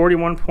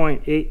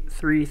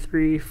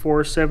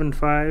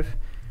 41.833475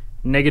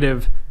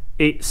 negative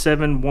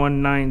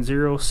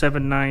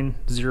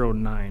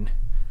 871907909.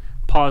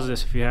 Pause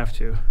this if you have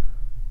to.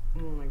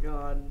 Oh my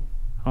God.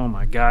 Oh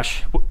my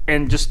gosh.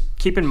 And just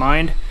keep in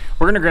mind,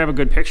 we're going to grab a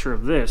good picture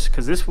of this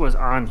because this was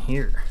on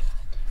here.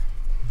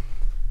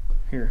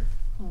 Here.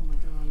 Oh my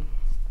God.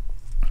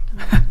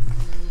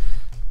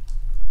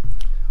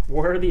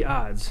 What are the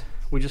odds?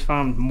 We just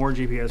found more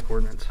GPS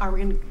coordinates. Are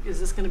we gonna? Is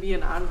this gonna be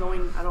an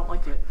ongoing? I don't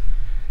like it.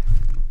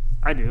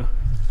 I do.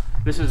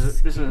 This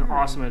is an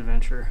awesome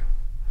adventure.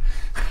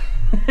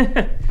 All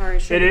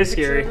right. It is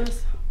scary. Hold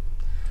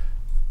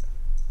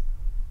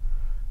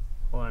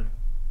on.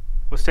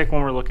 Let's take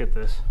one more look at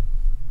this.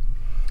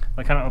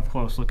 Like kind of up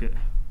close. Look at.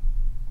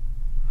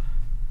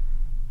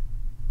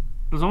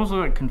 Those almost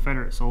look like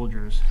Confederate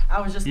soldiers.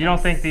 I was just. You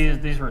don't think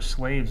these were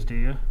slaves, do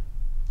you?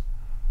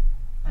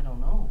 I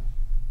don't know.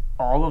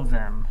 All of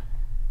them.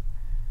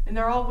 And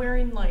they're all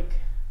wearing like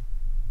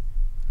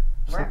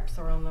wraps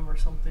around them or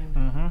something.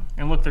 Mm-hmm.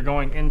 And look, they're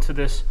going into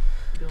this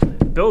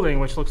building,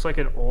 which looks like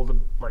an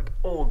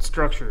old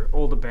structure,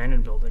 old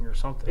abandoned building or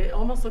something. It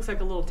almost looks like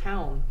a little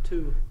town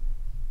too.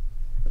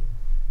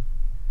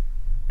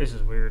 This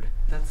is weird.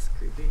 That's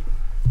creepy.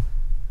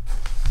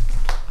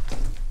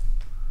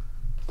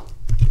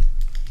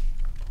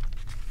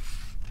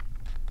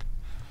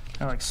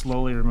 Kind of like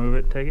slowly remove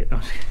it, take it.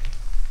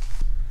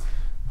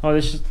 Oh,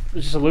 this is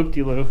just a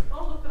loop-de-loo.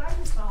 Oh, look what I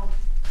just found.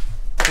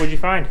 What'd you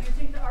find? Do you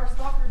think that our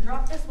stalker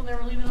dropped this when they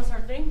were leaving us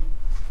our thing?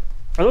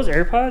 Are those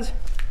AirPods?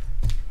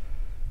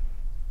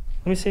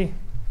 Let me see.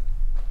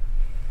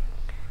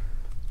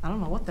 I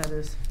don't know what that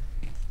is.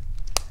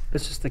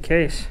 It's just the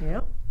case.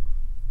 Yep.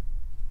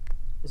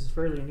 This is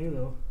fairly new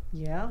though.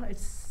 Yeah,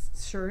 it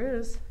sure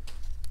is.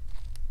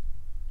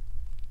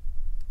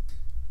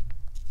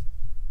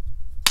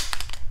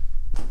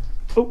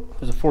 Oh,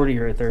 there's a 40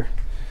 right there.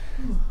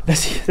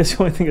 That's the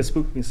only thing that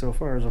spooked me so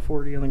far is a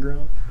 40 on the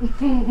ground.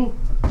 Oh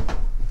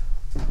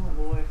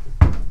boy.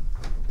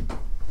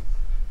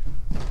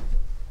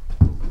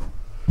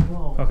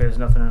 Whoa. Okay, there's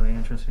nothing really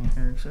interesting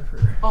here except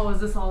for... Oh, is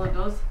this all it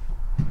does?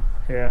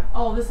 Yeah.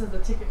 Oh, this is the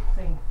ticket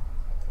thing.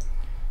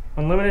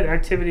 Unlimited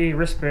activity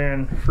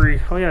wristband free.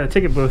 Oh yeah, the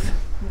ticket booth.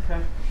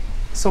 Okay.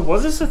 So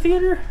was this a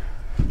theater?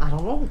 I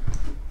don't know.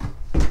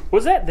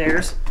 Was that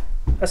theirs?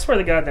 I swear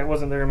to God that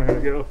wasn't there a minute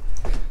ago.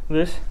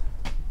 This?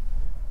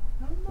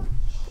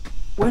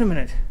 Wait a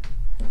minute.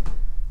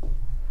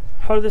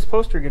 How did this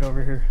poster get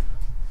over here?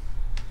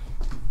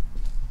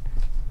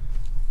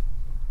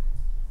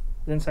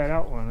 The inside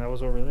out one, that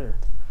was over there.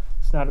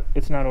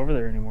 It's not over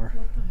there anymore.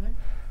 What the heck?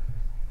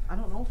 I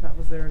don't know if that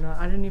was there or not.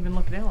 I didn't even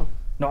look down.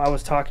 No, I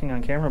was talking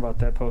on camera about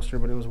that poster,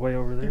 but it was way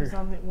over It was there.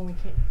 on the, when we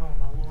came. Oh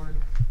my lord.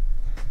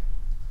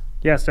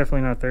 Yeah, it's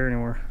definitely not there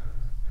anymore.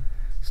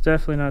 It's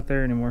definitely not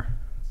there anymore.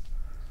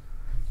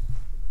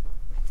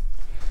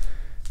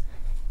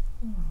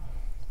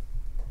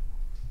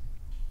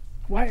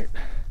 Why?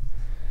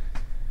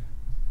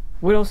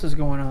 What else is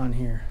going on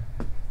here?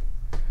 I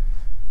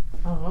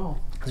don't know.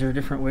 Is there a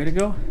different way to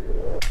go?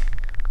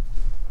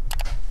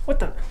 What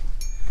the?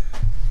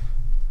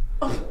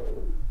 Oh.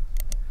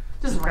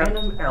 Just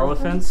random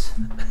elephants.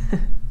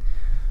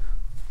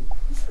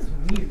 This is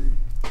weird.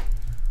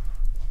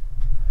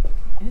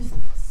 What is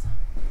this?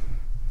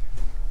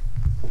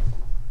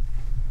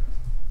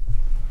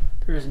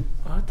 There's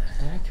what the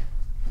heck?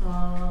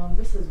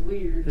 This is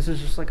weird. This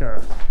is just like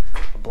a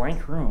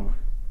blank room.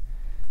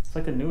 It's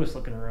like the newest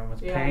looking room.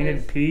 It's Yeah, painted it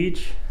is.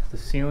 peach. The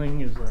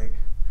ceiling is like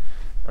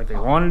Like they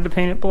wanted to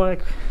paint it black,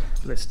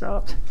 but they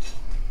stopped.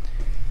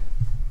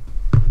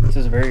 This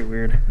is very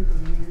weird.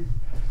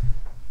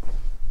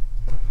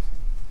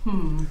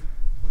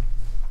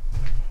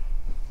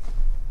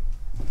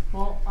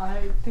 Well,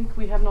 I think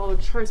we have no other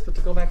choice but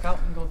to go back out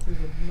and go through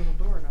the middle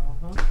door now,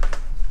 huh?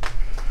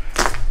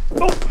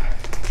 Oh!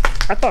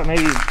 I thought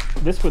maybe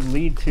this would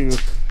lead to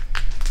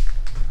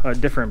a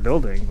different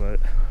building, but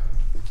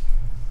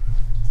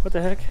what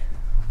the heck?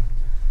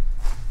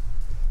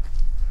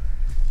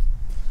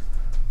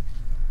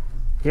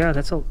 Yeah,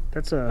 that's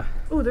a.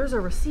 Oh, there's a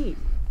receipt.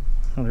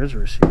 Oh, there's a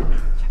receipt. Check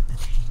the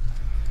date.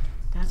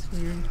 That's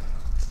weird.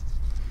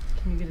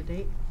 Can you get a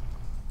date?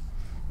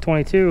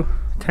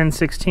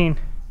 22/10/16.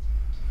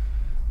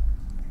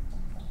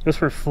 This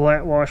for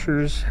flat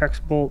washers, hex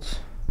bolts,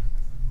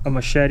 a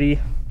machete,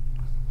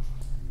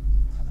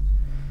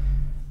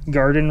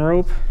 garden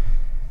rope,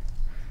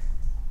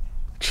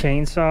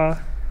 chainsaw,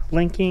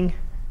 linking.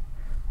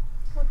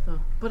 What the?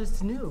 But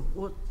it's new.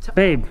 What?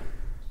 Babe,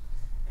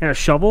 and a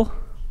shovel?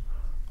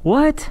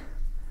 What?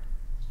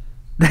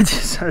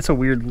 That's a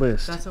weird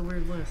list. That's a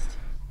weird list.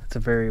 That's a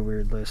very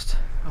weird list.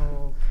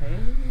 Okay,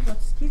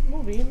 let's keep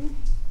moving.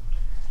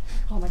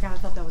 Oh my god, I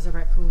thought that was a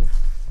raccoon.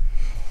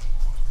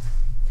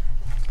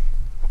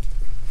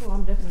 Oh,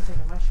 I'm definitely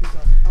taking my shoes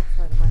off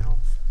outside of my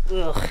house.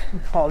 Ugh.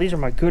 Oh, these are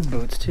my good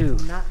boots too.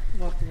 I'm not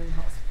walking in the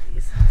house,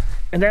 please.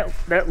 And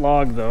that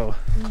log though,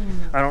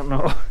 I don't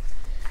know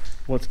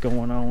what's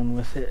going on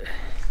with it.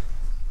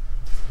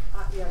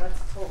 Yeah,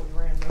 that's totally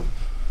random,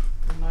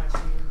 in my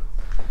opinion.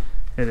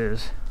 It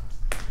is.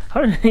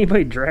 How did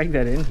anybody drag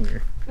that in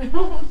here?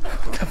 What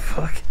the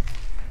fuck?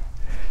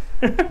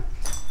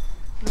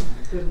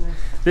 Goodness.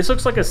 This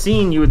looks like a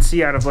scene you would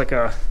see out of like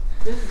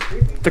This is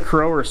creepy. The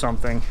Crow or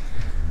something,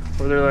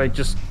 where they're like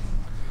just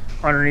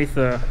underneath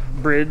the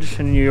bridge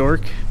in New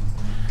York.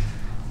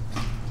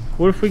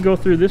 What if we go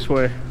through this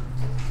way?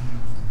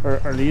 Or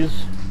are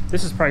these?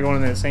 This is probably going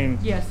in that same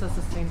Yes, that's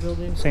the same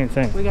building. same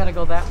thing. We gotta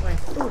go that way.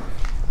 Ooh.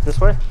 This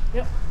way?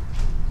 Yep.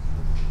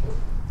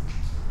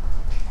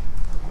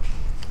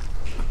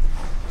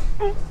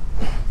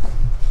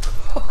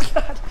 Oh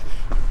god.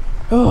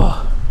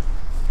 Oh.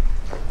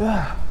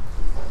 Ah.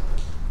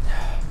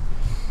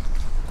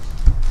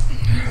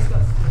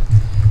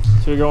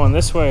 So we're going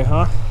this way,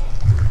 huh?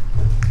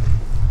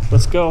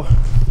 Let's go.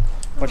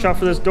 Watch out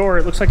for this door.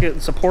 It looks like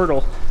it's a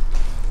portal.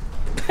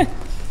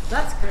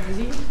 That's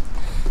crazy.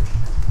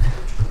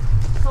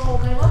 So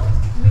they look,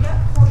 we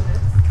got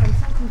coordinates. I'm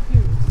so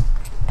confused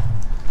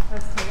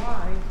as to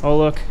why. Oh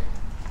look.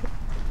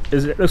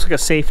 It looks like a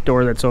safe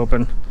door that's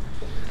open.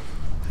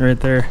 Right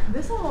there.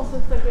 This almost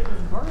looks like it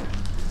was burned.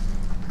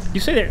 You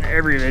say that in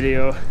every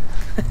video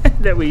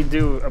that we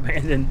do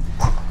abandoned.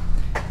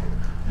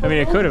 I mean,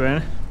 it could have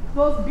been.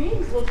 Those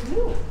beams look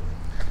new.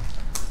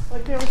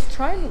 Like they were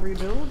trying to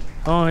rebuild.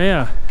 Oh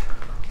yeah.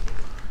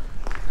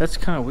 That's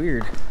kind of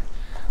weird.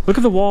 Look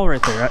at the wall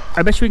right there.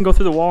 I bet you we can go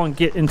through the wall and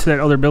get into that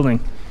other building.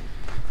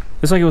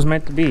 It's like it was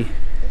meant to be.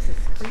 This is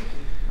creepy.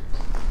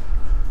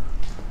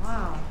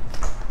 Wow.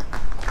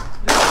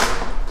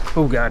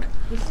 Oh god.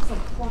 This is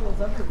like portals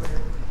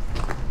everywhere.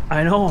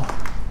 I know.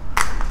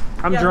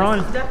 I'm drawn.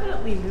 This is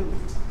definitely new.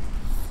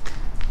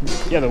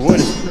 Yeah, the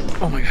wood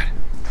is. Oh my god.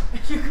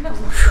 You're gonna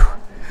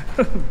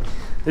look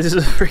This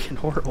is freaking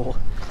horrible.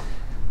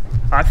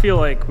 I feel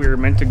like we were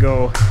meant to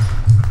go.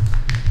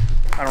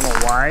 I don't know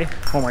why.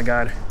 Oh my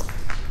god.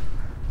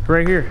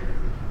 Right here.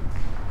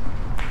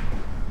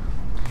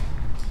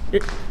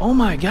 Oh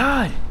my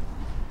god.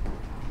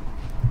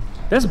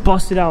 That's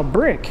busted out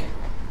brick.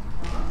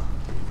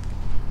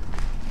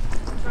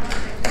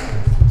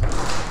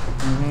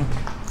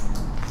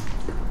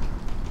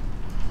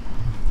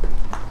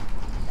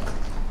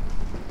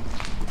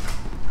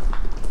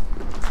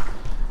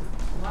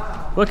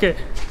 Wow. Look at.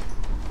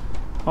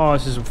 Oh,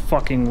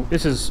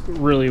 this is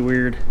really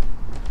weird.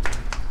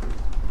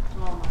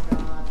 Oh my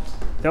god.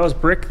 That was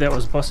brick that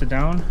was busted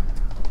down.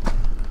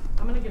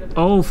 I'm gonna get a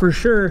Oh, for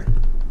sure.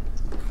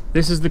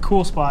 This is the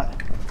cool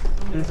spot.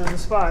 This is the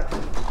spot.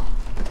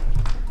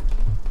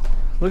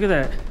 Look at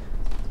that.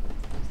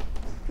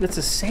 That's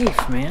a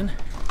safe, man.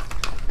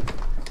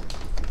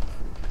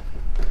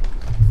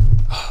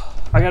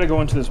 I gotta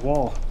go into this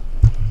wall.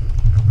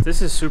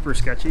 This is super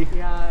sketchy.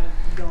 Yeah, I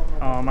don't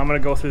know. I'm gonna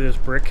go through this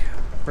brick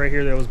right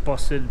here that was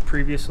busted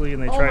previously,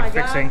 and they Oh tried my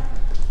fixing. God.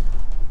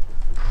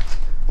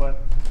 What?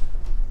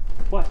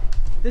 What?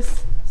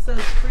 This says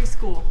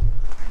preschool.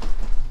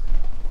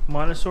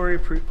 Montessori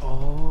pre.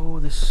 Oh,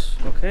 this.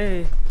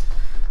 Okay.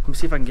 Let me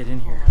see if I can get in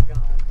Oh here. my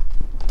god.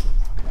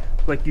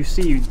 Like you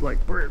see, like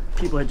where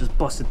people had just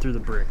busted through the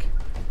brick.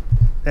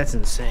 That's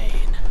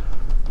insane.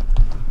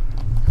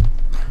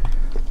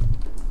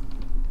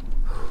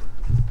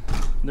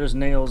 There's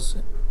nails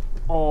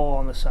all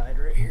on the side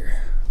right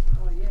here.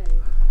 Oh yay.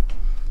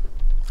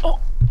 Oh,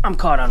 I'm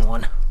caught on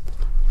one.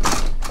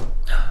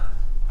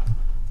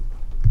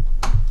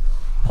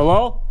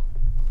 Hello?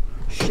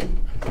 Shit.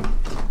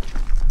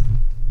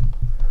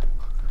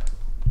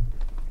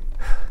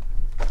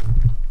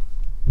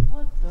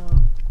 What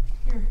the?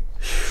 Here.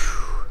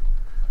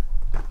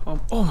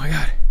 Oh my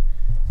god.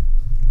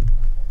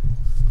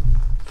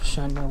 Just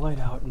shined my light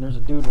out and there's a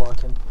dude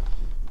walking.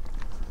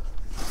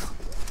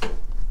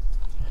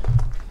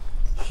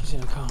 She's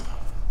gonna come.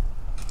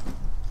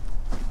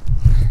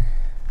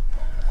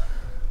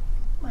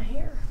 My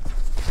hair.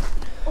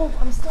 Oh,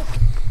 I'm stuck.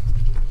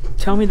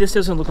 Tell me this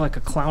doesn't look like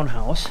a clown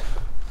house.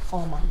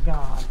 Oh my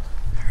god.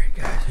 Alright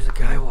guys, there's a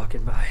guy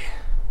walking by.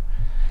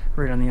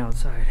 Right on the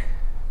outside.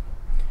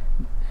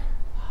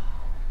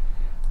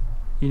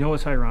 You know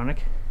what's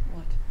ironic?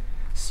 What?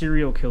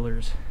 Serial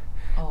killers.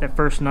 Oh. That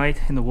first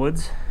night in the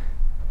woods.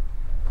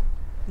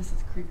 This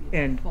is creepy as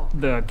And fuck.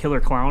 the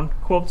killer clown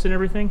quotes and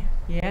everything.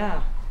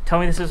 Yeah. Tell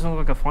me this doesn't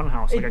look like a fun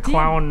house. Like It a did.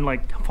 clown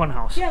like fun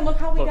house. Yeah, look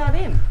how we Look. got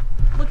in.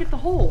 Look at the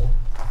hole.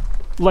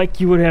 Like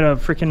you would have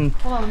a freaking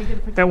Hold on, let me get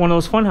a picture. at one of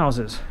those fun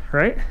houses,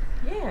 right?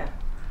 Yeah.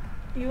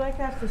 You like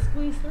have to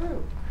squeeze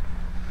through.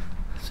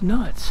 It's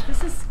nuts.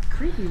 This is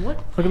creepy. What?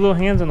 Look at little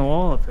hands on the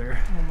wall up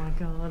there. Oh my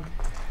god.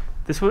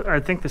 This was, I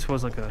think this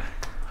was like a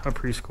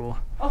preschool.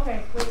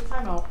 Okay, wait,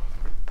 time out.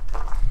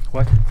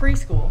 What?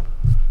 Preschool.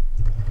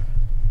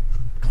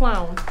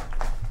 Clown.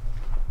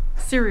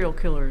 Serial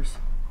killers.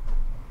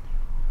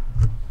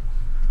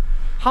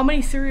 How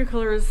many serial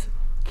killers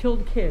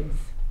killed kids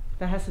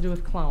that has to do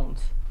with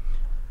clowns?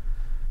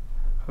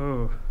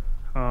 Oh,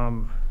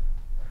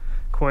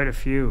 quite a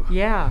few.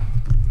 Yeah.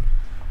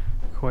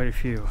 Quite a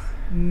few.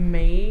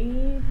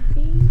 Maybe.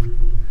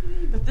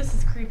 But this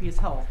is creepy as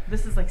hell.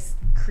 This is like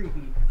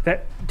creepy.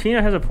 That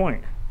Tina has a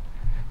point.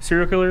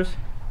 Serial killers,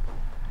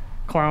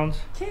 clowns,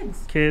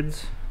 Kids.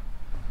 kids,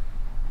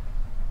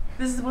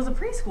 Was a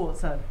preschool, it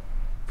said.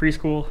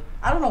 preschool,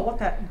 I don't know what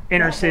that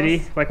inner that city.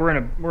 was. Like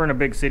we're in a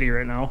big city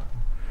right now.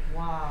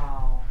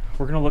 Wow.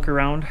 We're gonna look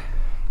around,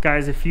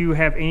 guys. If you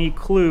have any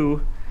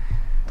clue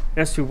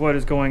as to what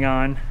is going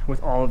on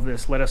with all of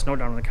this, let us know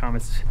down in the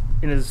comments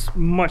in as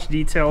much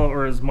detail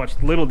or as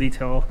much little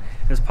detail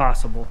as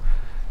possible.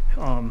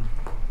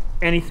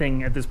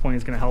 Anything at this point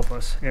is going to help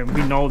us, and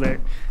we know that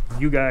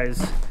you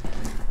guys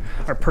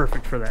are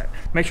perfect for that.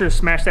 Make sure to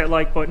smash that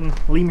like button,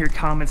 leave your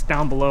comments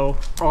down below.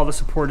 All the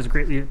support is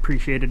greatly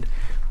appreciated.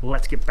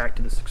 Let's get back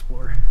to this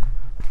explorer.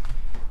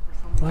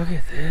 Look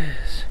at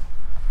this.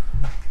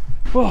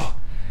 Whoa.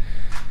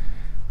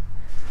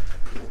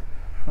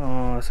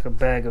 Oh, it's like a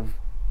bag of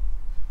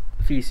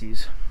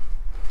feces.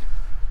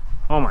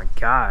 Oh my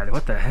god,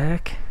 what the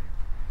heck?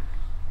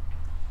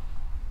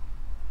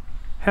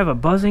 Have a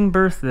buzzing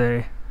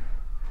birthday.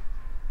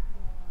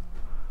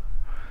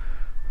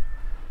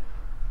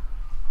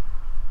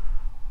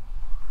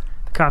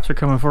 The cops are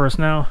coming for us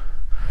now.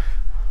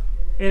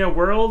 In a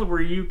world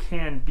where you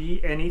can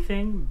be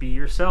anything, be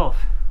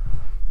yourself.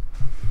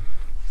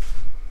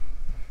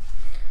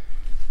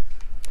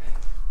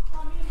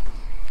 I mean,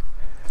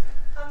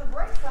 on the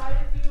bright side,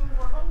 if you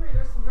were hungry,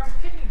 there's some red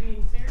kidney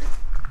beans here.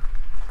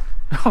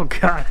 Oh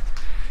god.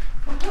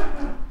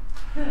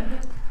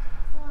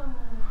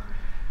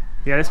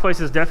 Yeah, this place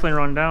is definitely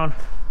run down.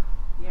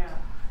 Yeah.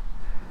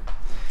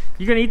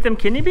 You gonna eat them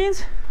kidney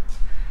beans?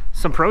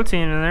 Some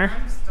protein in there.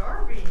 I'm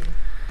starving.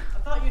 I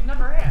thought you'd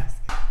never ask.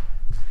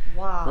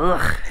 Wow.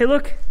 Ugh. Hey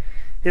look,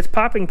 it's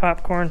popping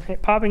popcorn. Hey,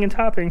 popping and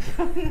topping.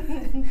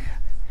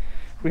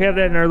 We have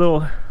that in our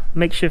little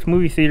makeshift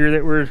movie theater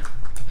that we're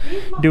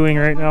doing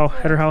right now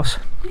at our house.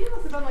 These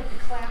must have been like the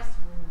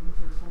classrooms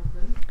or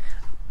something.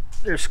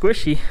 They're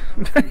squishy.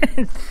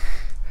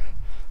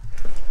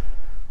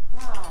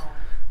 Wow.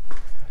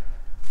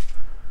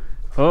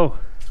 Oh,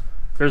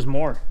 there's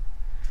more.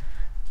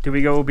 Do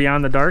we go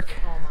beyond the dark?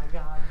 Oh my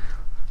god.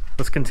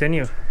 Let's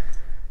continue.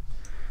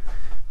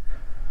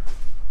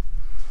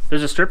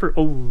 There's a stripper.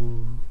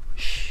 Oh,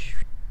 shh.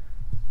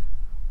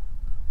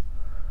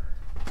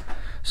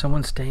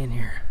 Someone's staying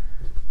here.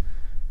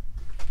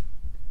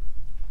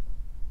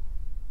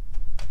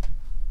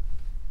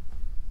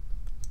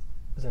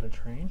 Is that a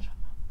train?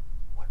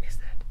 What is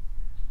that?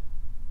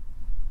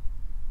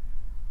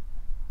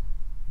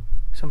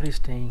 Somebody's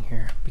staying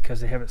here because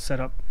they have it set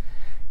up.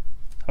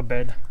 A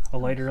bed, a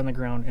lighter on the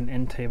ground, an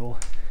end table.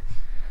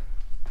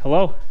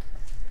 Hello?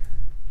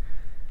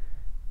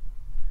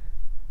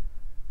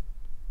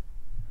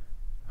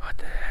 What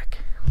the heck?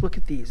 Look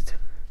at these.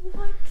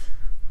 What?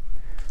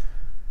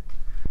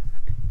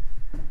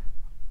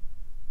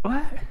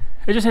 What?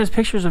 It just has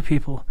pictures of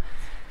people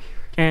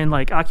and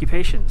like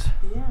occupations.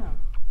 Yeah.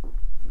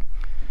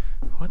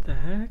 What the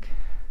heck?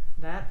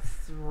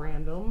 That's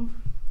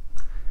random.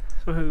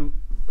 So who?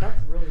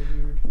 That's really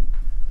weird.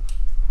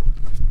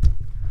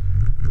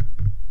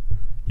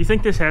 You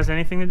think this has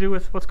anything to do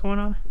with what's going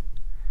on?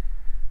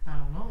 I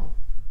don't know.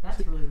 That's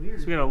really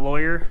weird. So we got a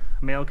lawyer,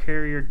 mail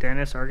carrier,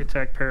 dentist,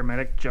 architect,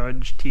 paramedic,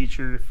 judge,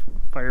 teacher,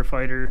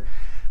 firefighter,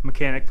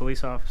 mechanic,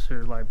 police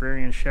officer,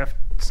 librarian, chef,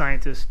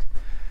 scientist,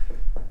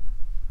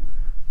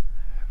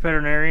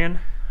 veterinarian,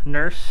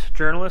 nurse,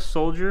 journalist,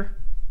 soldier,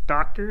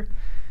 doctor,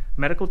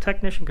 medical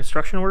technician,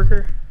 construction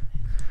worker.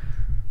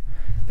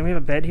 Then we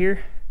have a bed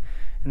here,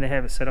 and they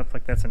have it set up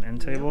like that's an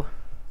end table.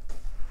 That's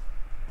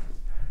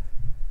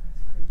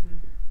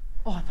creepy.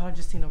 Oh, I thought I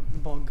just seen a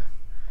bug.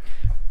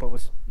 But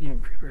what's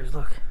even creepier is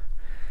look,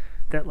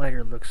 That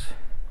lighter looks,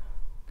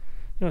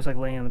 you know, it's like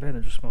laying on the bed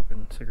and just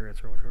smoking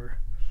cigarettes or whatever.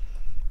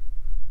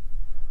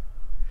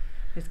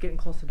 It's getting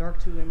close to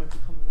dark too. They might be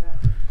coming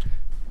back.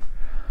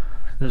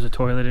 There's a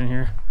toilet in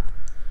here.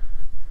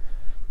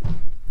 No,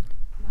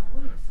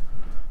 wait a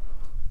second.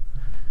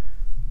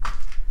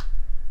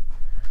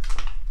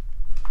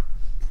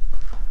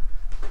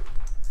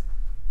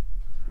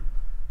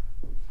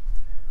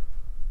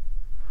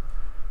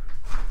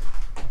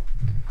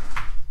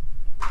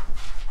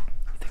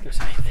 You think there's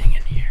anything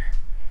in here?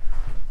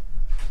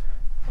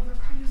 Oh, they're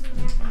probably using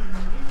the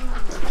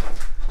bathroom.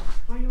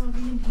 Why do you want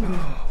to be in here?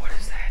 Oh, what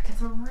is that?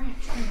 It's a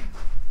rat trap.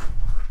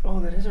 Oh,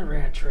 that is a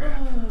rat trap.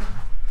 Oh.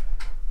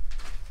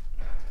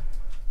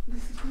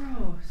 This is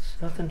gross.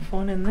 Nothing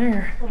fun in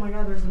there. Oh my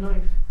god, there's a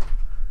knife.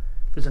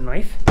 There's a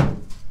knife?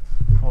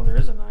 Oh, there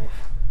is a knife.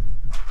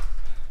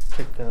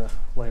 Take the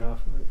light off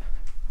of it.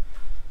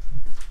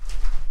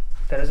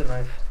 That is a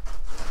knife.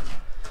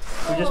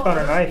 We just found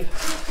a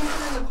knife.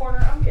 In the corner.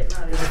 I'm getting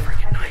out of There's a here.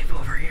 freaking knife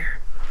over here.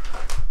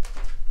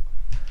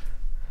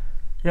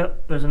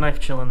 Yep, there's a knife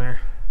chilling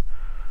there.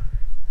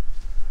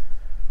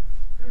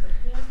 There's a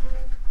handle.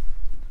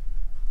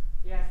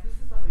 Yes, this is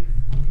somebody's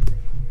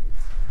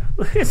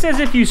thing here. It says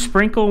if you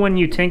sprinkle when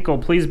you tinkle,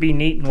 please be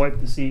neat and wipe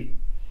the seat.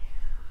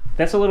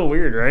 That's a little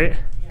weird, right?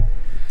 Yeah.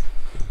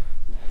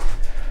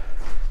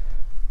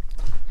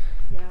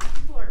 Yeah,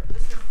 people are.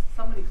 This is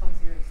somebody comes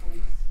here and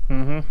sleeps,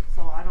 Mm-hmm.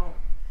 so I don't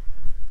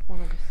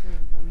want to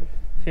disturb them.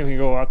 See if we can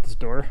go out this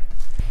door.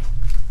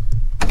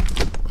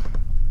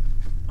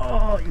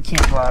 Oh, you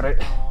can't go out it.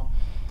 Oh.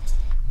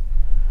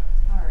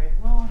 All right.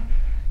 Well.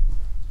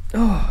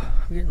 Oh,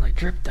 I'm getting like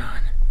dripped on.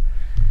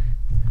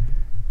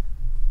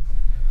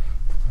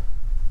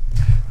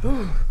 I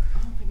don't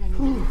think I need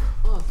to.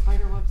 Oh,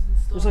 spider webs and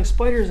stuff. There's like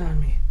spiders on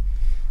me.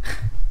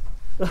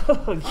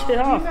 Oh, Do get you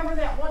off. remember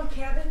that one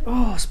cabin?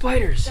 Oh,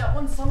 spiders. That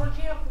one summer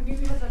camp when you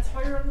had that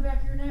spider on the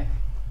back of your neck?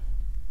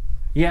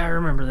 Yeah, I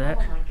remember that.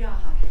 Oh my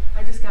god.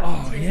 I just got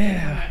Oh, PTSD yeah.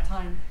 from that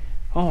time.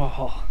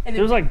 Oh, And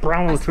it was like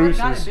brown I swear to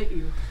God, it recluses. bit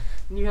you.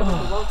 And you had Oh.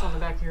 little welts on the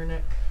back of your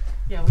neck.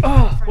 Yeah, we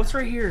Oh, what's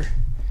right here?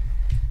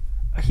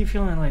 I keep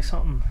feeling like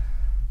something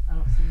I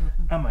don't see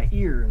nothing. on my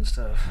ear and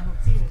stuff. I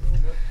don't see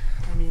anything,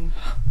 but I mean,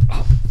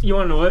 Oh, you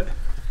want to know what?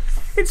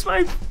 It's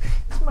my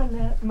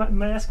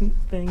mask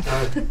thing.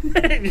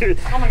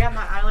 oh my god,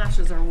 my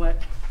eyelashes are wet.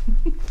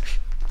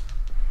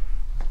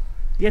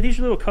 Yeah, these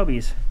are little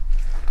cubbies.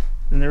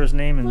 And there was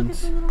name and. Look at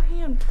the little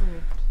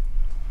handprint.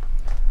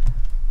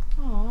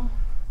 Aw.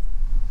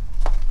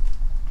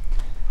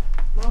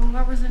 Well,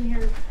 whoever's in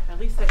here, at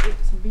least I ate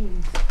some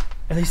beans.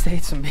 At least they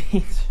ate some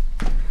beans.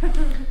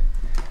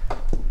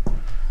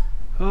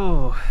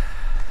 Oh.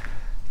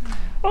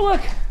 Oh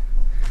look!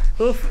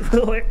 Little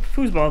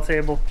foosball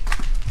table.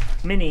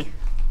 Mini.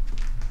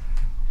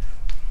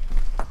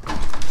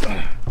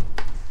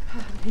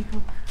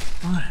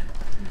 What?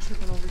 I'm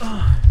tripping over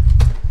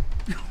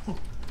here.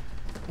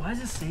 Why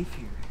is it safe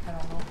here? I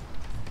don't know.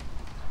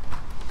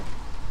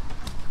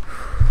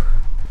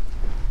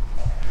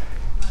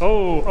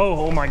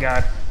 Oh my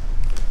god.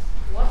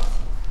 What?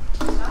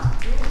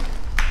 Stop doing it.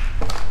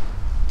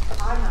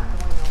 I'm not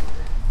going over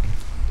there.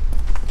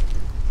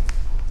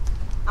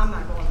 I'm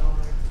not going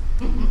over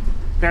there.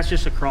 That's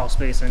just a crawl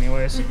space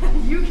anyways.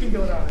 You can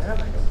go down there. I'm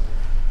not going.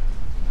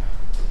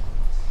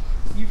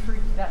 You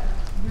freaked that.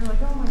 You're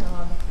like, oh my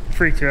god.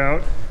 Freaked you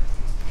out.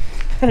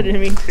 I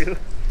didn't mean to.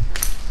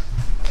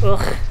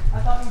 Ugh. I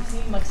thought you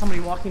seen like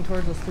somebody walking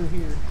towards us through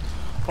here.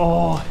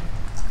 Oh.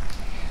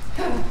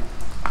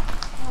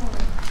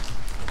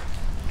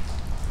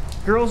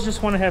 Girls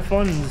just want to have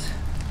funs.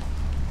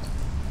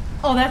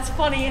 Oh, that's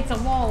funny. It's a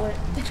wallet.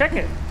 Check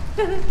it.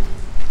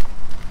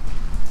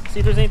 See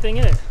if there's anything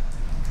in it.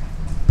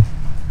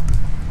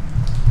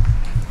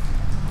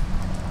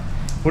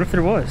 What if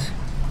there was?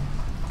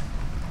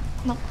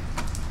 No.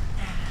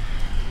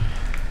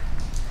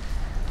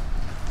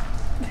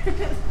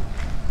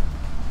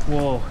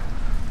 Whoa.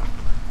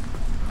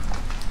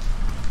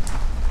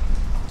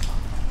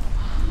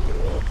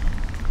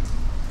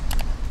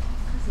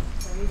 This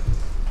is crazy.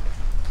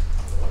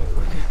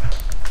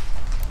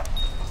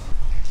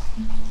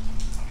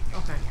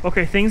 Okay.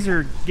 Okay, things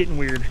are getting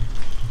weird.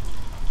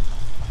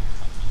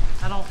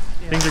 I don't.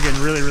 Yeah. Things are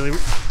getting really, really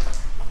weird.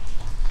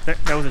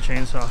 That was a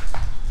chainsaw.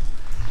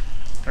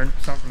 Or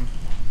something.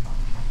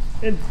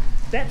 And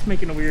that's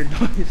making a weird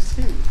noise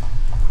too. Alright,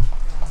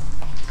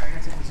 I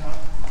gotta take this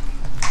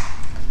off.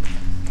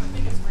 I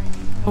think it's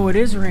raining. Oh, it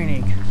is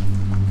raining.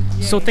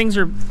 So Yay. things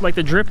are like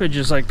the drippage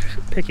is like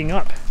picking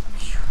up.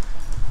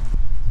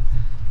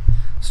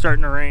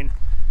 Starting to rain.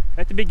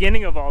 At the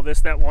beginning of all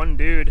this, that one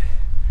dude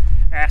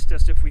asked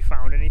us if we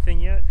found anything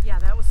yet. Yeah,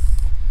 that was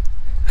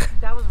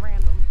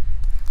random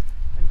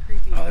and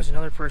creepy. Oh, there's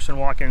another person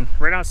walking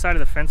right outside of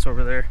the fence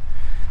over there.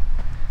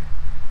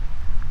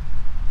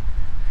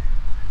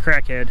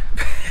 Crackhead.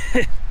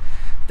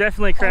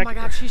 Definitely crack. Oh my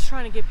god, she's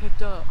trying to get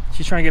picked up.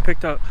 She's trying to get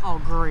picked up.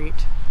 Oh great.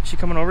 Is she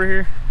coming over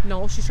here?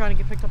 No, she's trying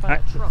to get picked up by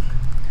that truck.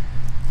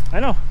 I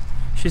know.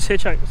 She's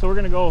hitchhiking, so we're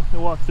gonna go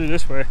and walk through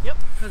this way. Yep,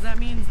 because that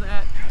means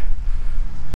that